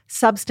of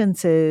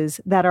substances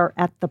that are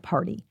at the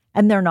party.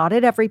 And they're not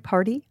at every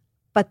party,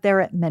 but they're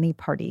at many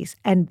parties.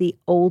 And the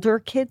older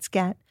kids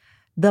get,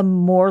 the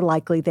more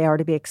likely they are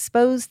to be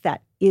exposed.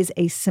 That is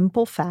a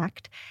simple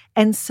fact.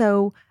 And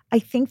so I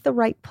think the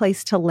right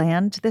place to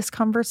land this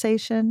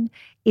conversation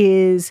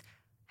is,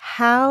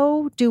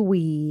 how do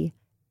we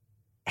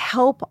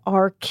help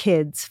our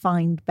kids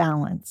find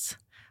balance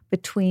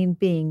between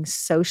being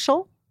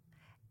social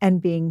and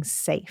being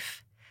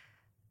safe?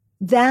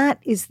 That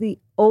is the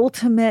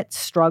ultimate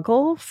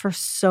struggle for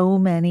so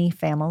many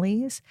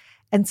families.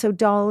 And so,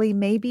 Dolly,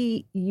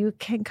 maybe you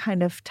can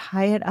kind of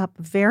tie it up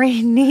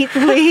very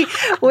neatly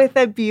with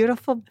a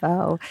beautiful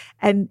bow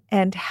and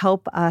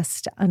help us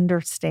to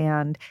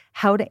understand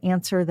how to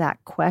answer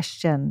that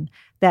question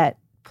that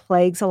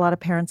plagues a lot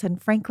of parents,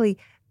 and frankly,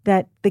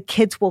 that the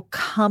kids will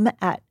come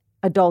at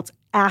adults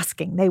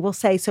asking. They will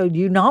say, so do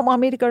you not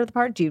want me to go to the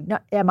park?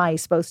 Am I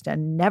supposed to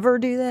never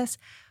do this?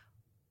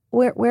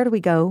 Where do we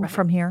go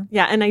from here?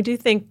 Yeah, and I do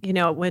think,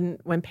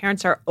 when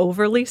parents are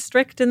overly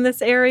strict in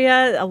this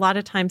area, a lot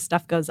of times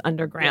stuff goes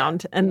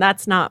underground, and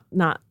that's not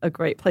a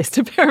great place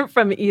to parent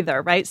from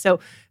either, right?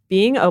 So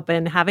being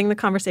open, having the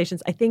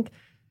conversations, I think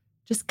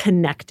just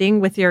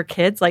connecting with your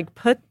kids, like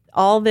put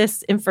all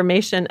this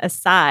information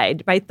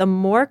aside, right? The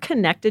more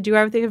connected you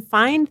are with them,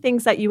 find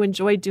things that you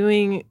enjoy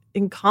doing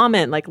in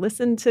common, like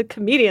listen to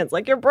comedians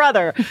like your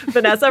brother,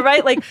 Vanessa,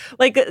 right? Like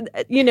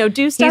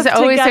do stuff He's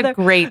always together. a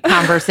great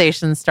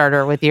conversation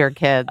starter with your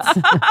kids.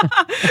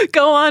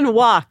 Go on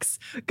walks,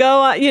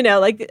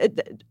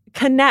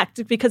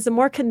 connect, because the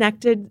more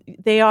connected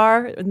they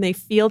are and they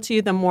feel to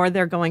you, the more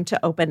they're going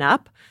to open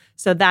up.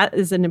 So that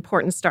is an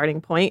important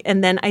starting point.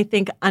 And then I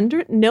think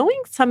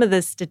knowing some of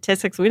the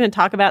statistics, we didn't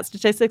talk about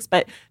statistics,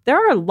 but there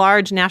are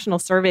large national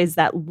surveys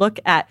that look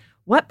at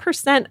what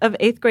percent of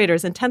 8th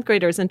graders and 10th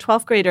graders and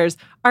 12th graders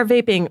are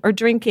vaping or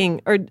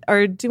drinking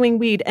or doing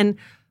weed. And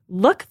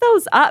look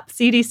those up,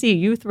 CDC,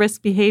 Youth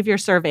Risk Behavior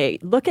Survey.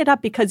 Look it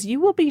up, because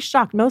you will be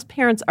shocked. Most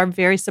parents are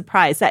very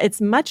surprised that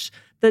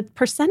the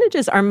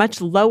percentages are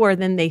much lower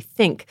than they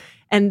think.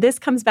 And this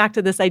comes back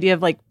to this idea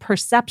of like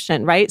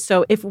perception, right?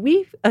 So if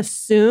we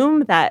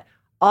assume that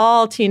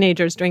all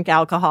teenagers drink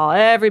alcohol,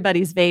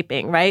 everybody's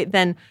vaping, right?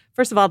 Then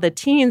first of all, the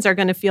teens are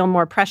going to feel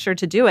more pressure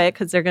to do it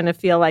because they're going to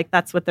feel like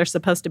that's what they're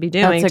supposed to be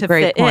doing to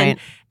fit in.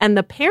 And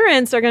the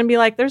parents are going to be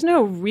like, there's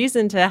no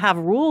reason to have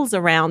rules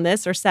around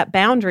this or set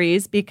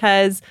boundaries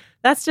because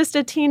that's just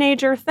a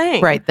teenager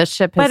thing. Right. The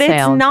ship has sailed. But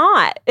it's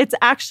not. It's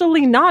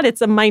actually not.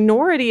 It's a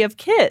minority of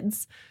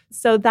kids.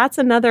 So that's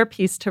another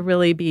piece to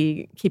really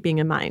be keeping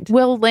in mind.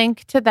 We'll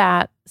link to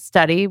that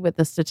study with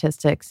the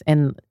statistics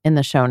in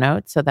the show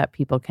notes so that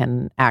people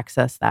can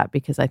access that,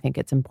 because I think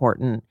it's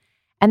important.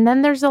 And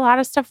then there's a lot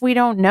of stuff we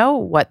don't know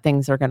what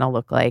things are going to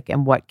look like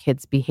and what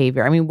kids'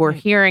 behavior. I mean, we're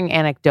hearing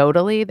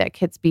anecdotally that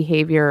kids'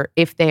 behavior,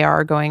 if they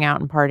are going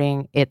out and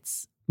partying,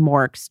 it's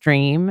more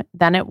extreme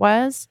than it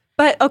was.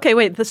 But okay,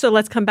 wait, so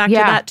let's come back to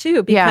that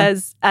too,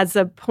 because as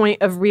a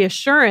point of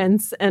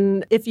reassurance,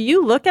 and if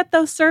you look at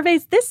those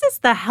surveys, this is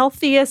the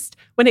healthiest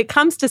when it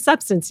comes to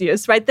substance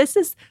use, right? This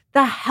is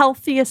the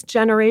healthiest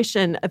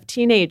generation of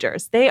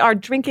teenagers. They are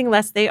drinking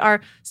less, they are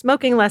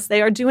smoking less,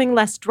 they are doing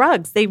less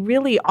drugs. They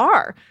really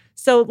are.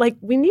 So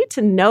we need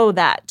to know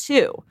that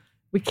too.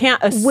 We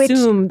can't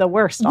assume the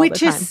worst all the time.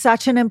 Which is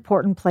such an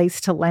important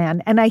place to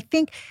land. And I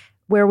think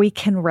where we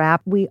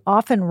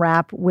often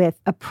wrap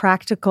with a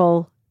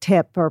practical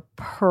tip or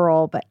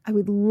pearl, but I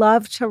would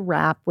love to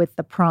wrap with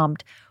the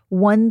prompt.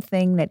 One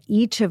thing that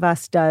each of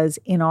us does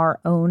in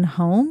our own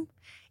home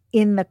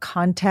in the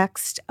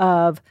context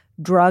of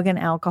drug and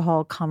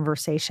alcohol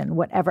conversation,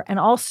 whatever. And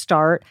I'll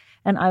start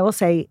and I will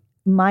say,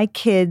 my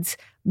kids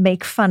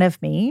make fun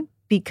of me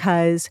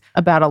because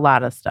about a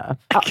lot of stuff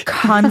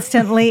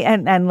constantly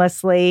and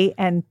endlessly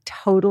and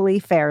totally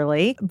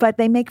fairly. But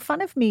they make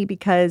fun of me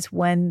because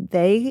when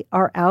they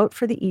are out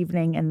for the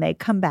evening and they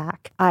come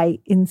back, I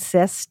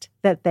insist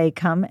that they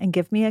come and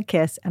give me a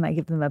kiss and I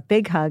give them a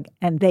big hug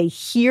and they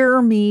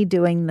hear me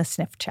doing the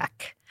sniff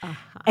check.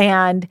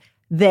 And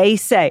they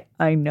say,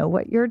 I know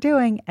what you're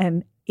doing.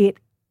 And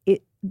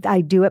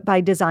I do it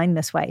by design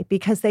this way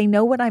because they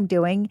know what I'm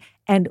doing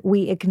and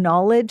we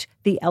acknowledge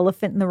the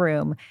elephant in the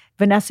room.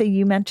 Vanessa,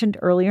 you mentioned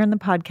earlier in the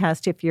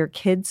podcast, if your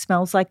kid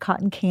smells like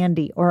cotton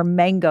candy or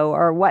mango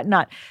or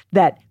whatnot,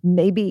 that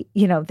maybe,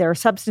 there are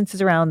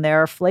substances around,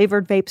 there are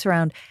flavored vapes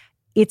around.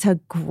 It's a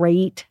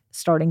great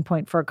starting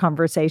point for a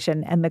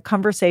conversation. And the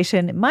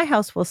conversation in my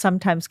house will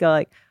sometimes go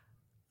like,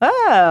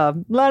 oh,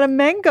 a lot of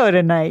mango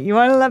tonight. You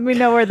want to let me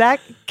know where that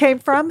came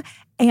from?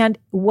 And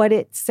what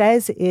it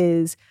says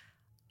is,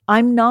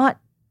 I'm not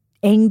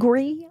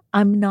angry.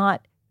 I'm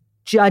not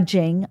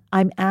judging.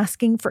 I'm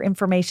asking for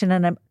information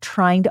and I'm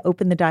trying to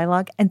open the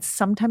dialogue. And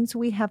sometimes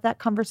we have that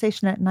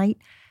conversation at night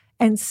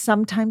and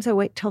sometimes I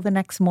wait till the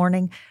next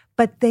morning.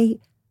 But they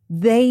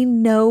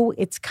know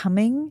it's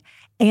coming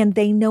and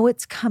they know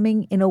it's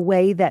coming in a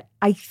way that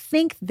I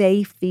think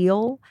they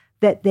feel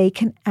that they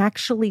can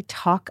actually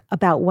talk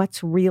about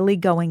what's really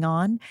going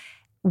on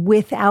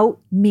without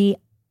me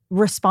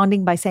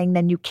responding by saying,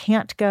 then you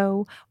can't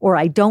go, or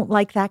I don't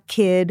like that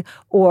kid,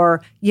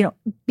 or,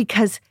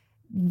 because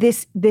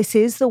this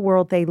is the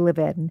world they live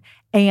in.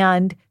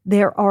 And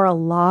there are a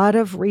lot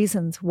of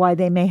reasons why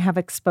they may have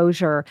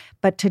exposure.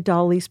 But to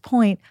Dolly's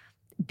point,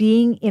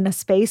 being in a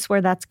space where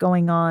that's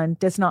going on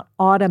does not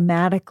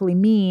automatically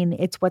mean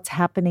it's what's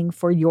happening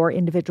for your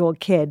individual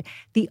kid.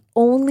 The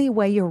only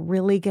way you're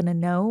really going to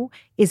know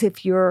is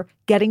if you're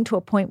getting to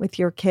a point with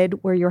your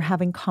kid where you're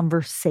having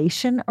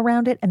conversation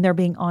around it and they're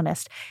being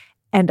honest.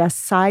 And a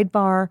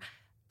sidebar,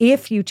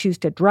 if you choose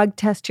to drug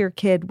test your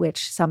kid,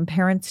 which some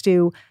parents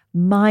do,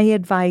 my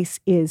advice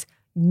is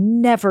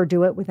never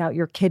do it without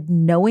your kid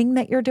knowing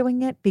that you're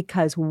doing it,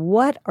 because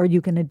what are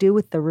you going to do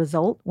with the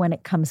result when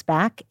it comes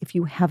back if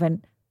you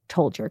haven't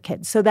told your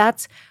kid? So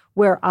that's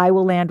where I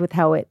will land with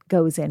how it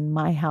goes in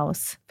my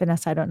house.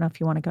 Vanessa, I don't know if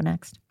you want to go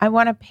next. I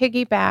want to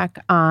piggyback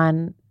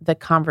on the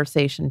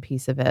conversation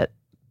piece of it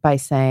by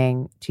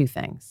saying two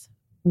things.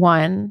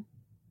 One,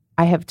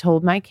 I have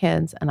told my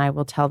kids, and I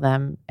will tell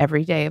them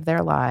every day of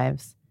their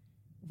lives,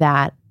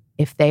 that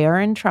if they are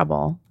in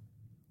trouble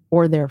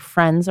or their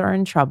friends are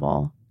in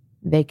trouble,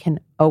 they can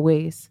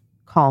always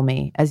call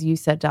me. As you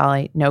said,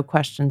 Dolly, no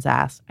questions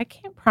asked. I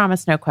can't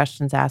promise no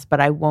questions asked, but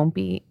I won't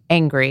be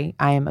angry.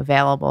 I am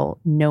available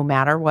no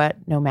matter what,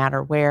 no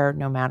matter where,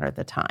 no matter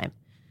the time.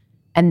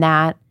 And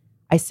that,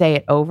 I say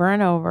it over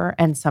and over,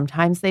 and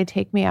sometimes they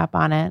take me up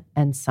on it,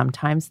 and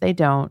sometimes they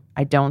don't.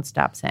 I don't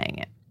stop saying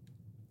it.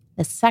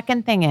 The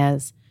second thing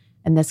is,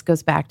 and this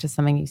goes back to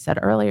something you said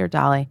earlier,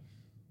 Dolly,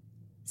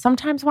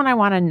 sometimes when I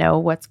want to know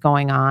what's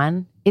going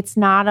on, it's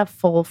not a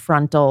full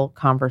frontal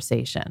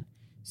conversation.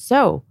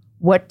 So,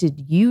 what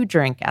did you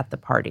drink at the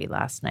party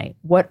last night?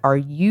 What are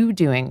you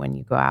doing when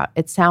you go out?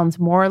 It sounds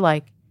more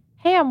like,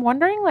 hey, I'm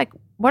wondering, like,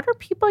 what are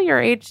people your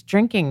age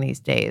drinking these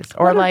days?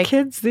 Or what like are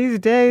kids these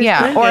days.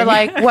 Yeah. drinking? Or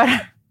like,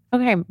 what?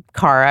 Okay,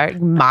 Cara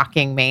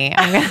mocking me.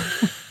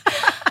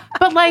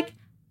 But like,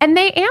 and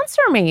they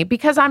answer me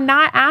because I'm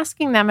not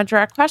asking them a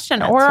direct question.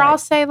 That's or right. I'll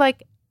say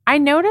like, I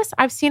notice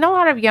I've seen a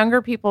lot of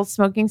younger people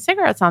smoking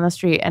cigarettes on the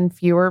street and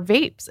fewer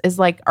vapes. Is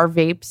like, are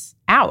vapes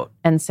out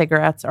and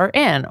cigarettes are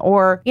in?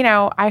 Or, you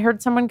know, I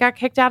heard someone got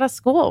kicked out of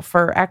school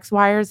for X,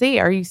 Y, or Z.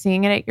 Are you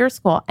seeing it at your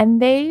school?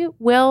 And they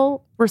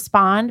will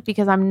respond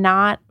because I'm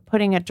not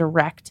putting a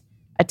direct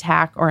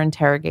attack or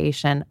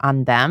interrogation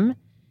on them.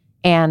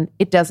 And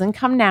it doesn't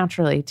come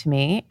naturally to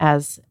me,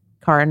 as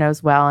Cara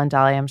knows well, and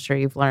Dolly, I'm sure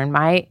you've learned.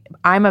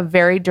 I'm a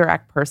very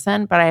direct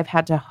person, but I've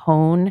had to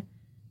hone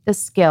the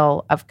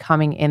skill of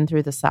coming in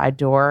through the side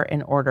door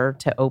in order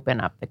to open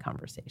up the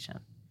conversation.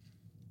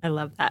 I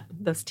love that.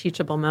 Those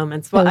teachable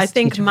moments. Well, I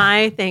think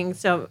my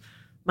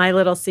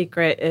little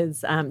secret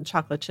is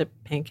chocolate chip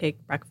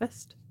pancake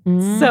breakfast.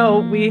 So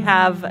we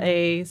have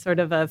a sort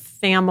of a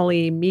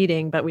family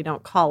meeting, but we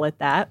don't call it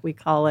that. We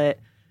call it,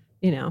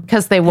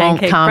 because they won't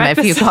come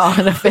breakfast. If you call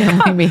it a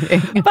family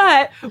meeting.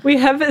 But we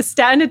have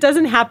and it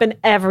doesn't happen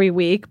every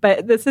week,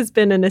 but this has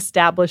been an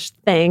established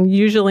thing,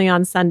 usually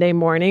on Sunday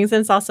mornings.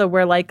 And it's also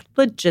where like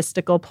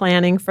logistical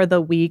planning for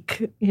the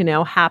week,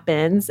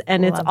 happens.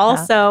 And it's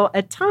also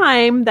a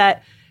time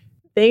that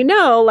they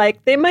know,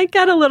 like, they might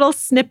get a little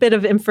snippet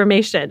of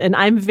information. And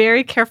I'm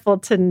very careful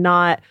to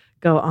not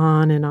go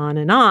on and on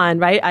and on,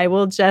 right? I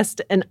will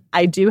and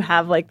I do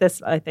have like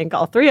this, I think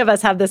all three of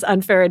us have this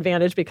unfair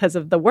advantage because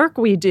of the work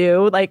we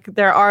do. Like,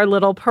 there are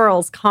little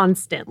pearls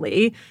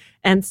constantly.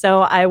 And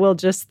so I will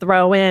just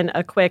throw in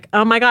a quick,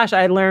 oh my gosh,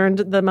 I learned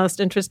the most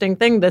interesting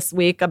thing this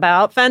week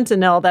about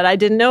fentanyl that I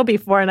didn't know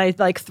before. And I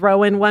like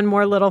throw in one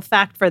more little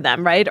fact for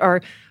them, right?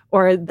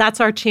 Or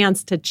that's our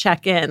chance to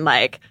check in,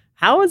 like,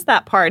 how was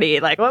that party?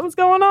 Like, what was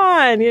going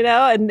on?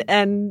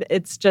 And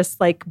it's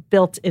just like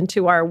built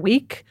into our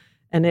week.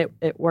 And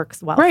it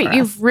works well. Right. For us.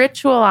 You've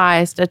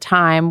ritualized a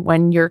time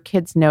when your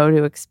kids know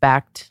to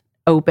expect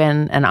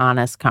open and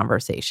honest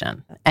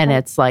conversation. And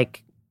it's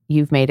like,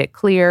 you've made it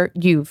clear.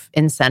 You've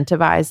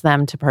incentivized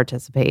them to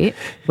participate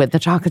with the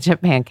chocolate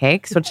chip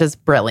pancakes, which is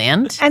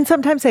brilliant. And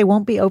sometimes they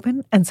won't be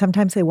open, and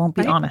sometimes they won't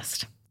be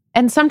honest.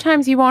 And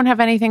sometimes you won't have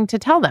anything to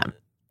tell them.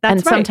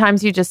 That's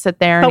sometimes you just sit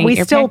there and eat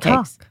your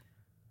pancakes. Talk.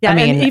 Yeah, I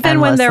mean, and even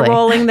endlessly. when they're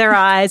rolling their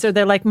eyes or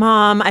they're like,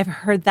 Mom, I've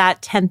heard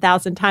that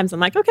 10,000 times. I'm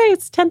like, okay,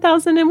 it's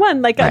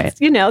 10,001. Like, right.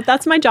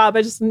 That's my job.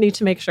 I just need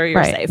to make sure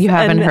you're safe. You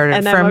haven't heard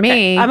it from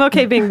me. I'm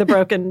okay being the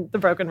broken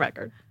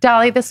record.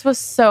 Dolly, this was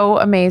so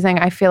amazing.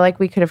 I feel like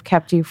we could have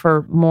kept you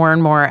for more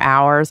and more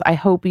hours. I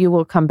hope you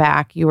will come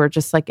back. You are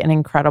just like an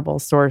incredible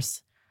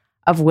source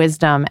of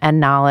wisdom and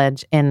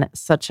knowledge in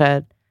such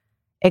a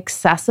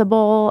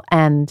accessible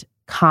and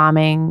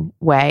calming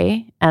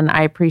way. And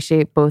I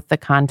appreciate both the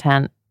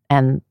content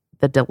and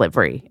the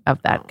delivery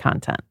of that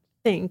content.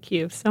 Thank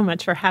you so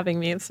much for having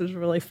me. This was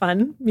really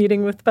fun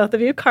meeting with both of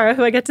you. Cara,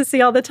 who I get to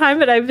see all the time,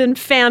 but I've been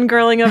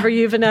fangirling over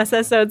you,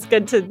 Vanessa, so it's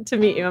good to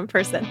meet you in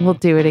person. We'll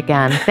do it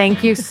again.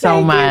 Thank you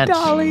so much.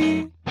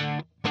 Dolly.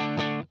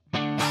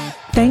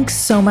 Thanks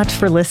so much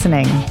for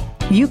listening.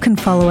 You can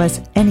follow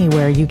us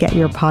anywhere you get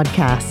your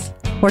podcasts,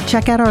 or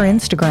check out our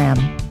Instagram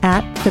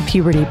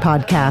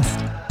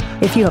 @thepubertypodcast.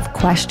 If you have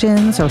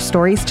questions or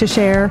stories to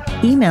share,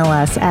 email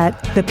us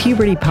at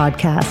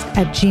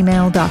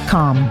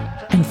thepubertypodcast@gmail.com.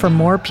 And for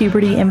more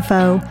puberty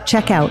info,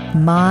 check out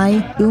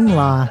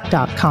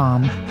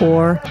myumla.com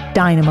or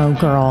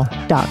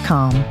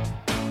dynamogirl.com.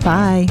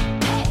 Bye.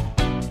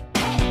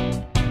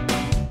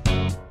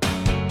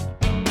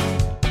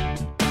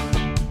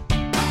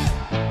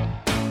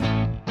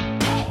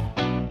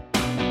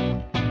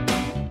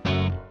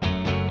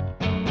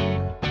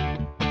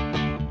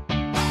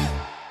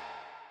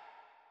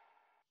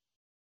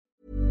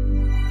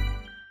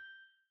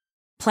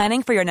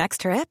 Planning for your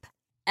next trip?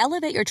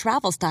 Elevate your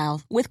travel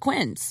style with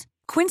Quince.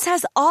 Quince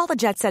has all the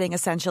jet-setting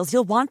essentials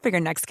you'll want for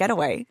your next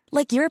getaway,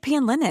 like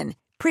European linen,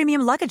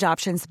 premium luggage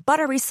options,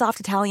 buttery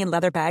soft Italian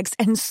leather bags,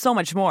 and so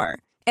much more.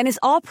 And is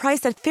all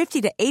priced at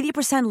 50 to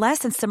 80% less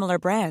than similar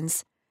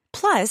brands.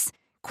 Plus,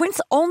 Quince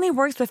only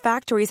works with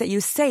factories that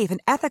use safe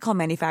and ethical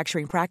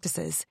manufacturing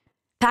practices.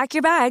 Pack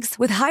your bags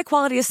with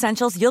high-quality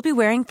essentials you'll be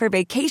wearing for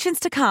vacations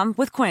to come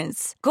with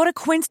Quince. Go to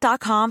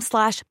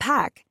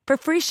quince.com/pack for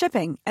free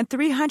shipping and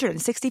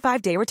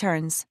 365-day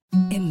returns.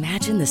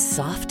 Imagine the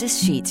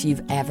softest sheets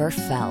you've ever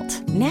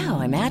felt. Now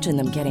imagine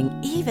them getting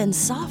even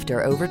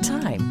softer over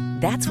time.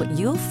 That's what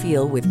you'll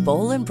feel with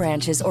Boll &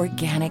 Branch's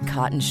organic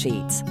cotton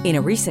sheets. In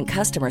a recent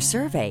customer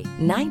survey,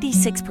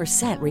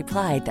 96%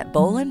 replied that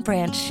Boll &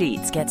 Branch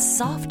sheets get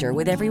softer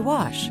with every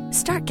wash.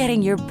 Start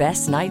getting your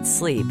best night's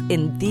sleep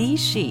in these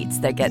sheets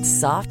that get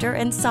softer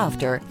and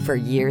softer for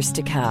years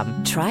to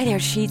come. Try their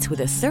sheets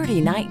with a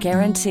 30-night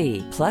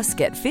guarantee. Plus,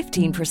 get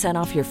 15%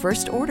 off your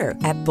first order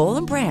at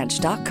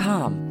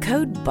bollandbranch.com.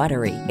 Code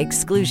BUTTERY.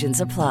 Exclusions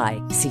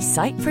apply. See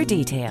site for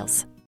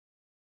details.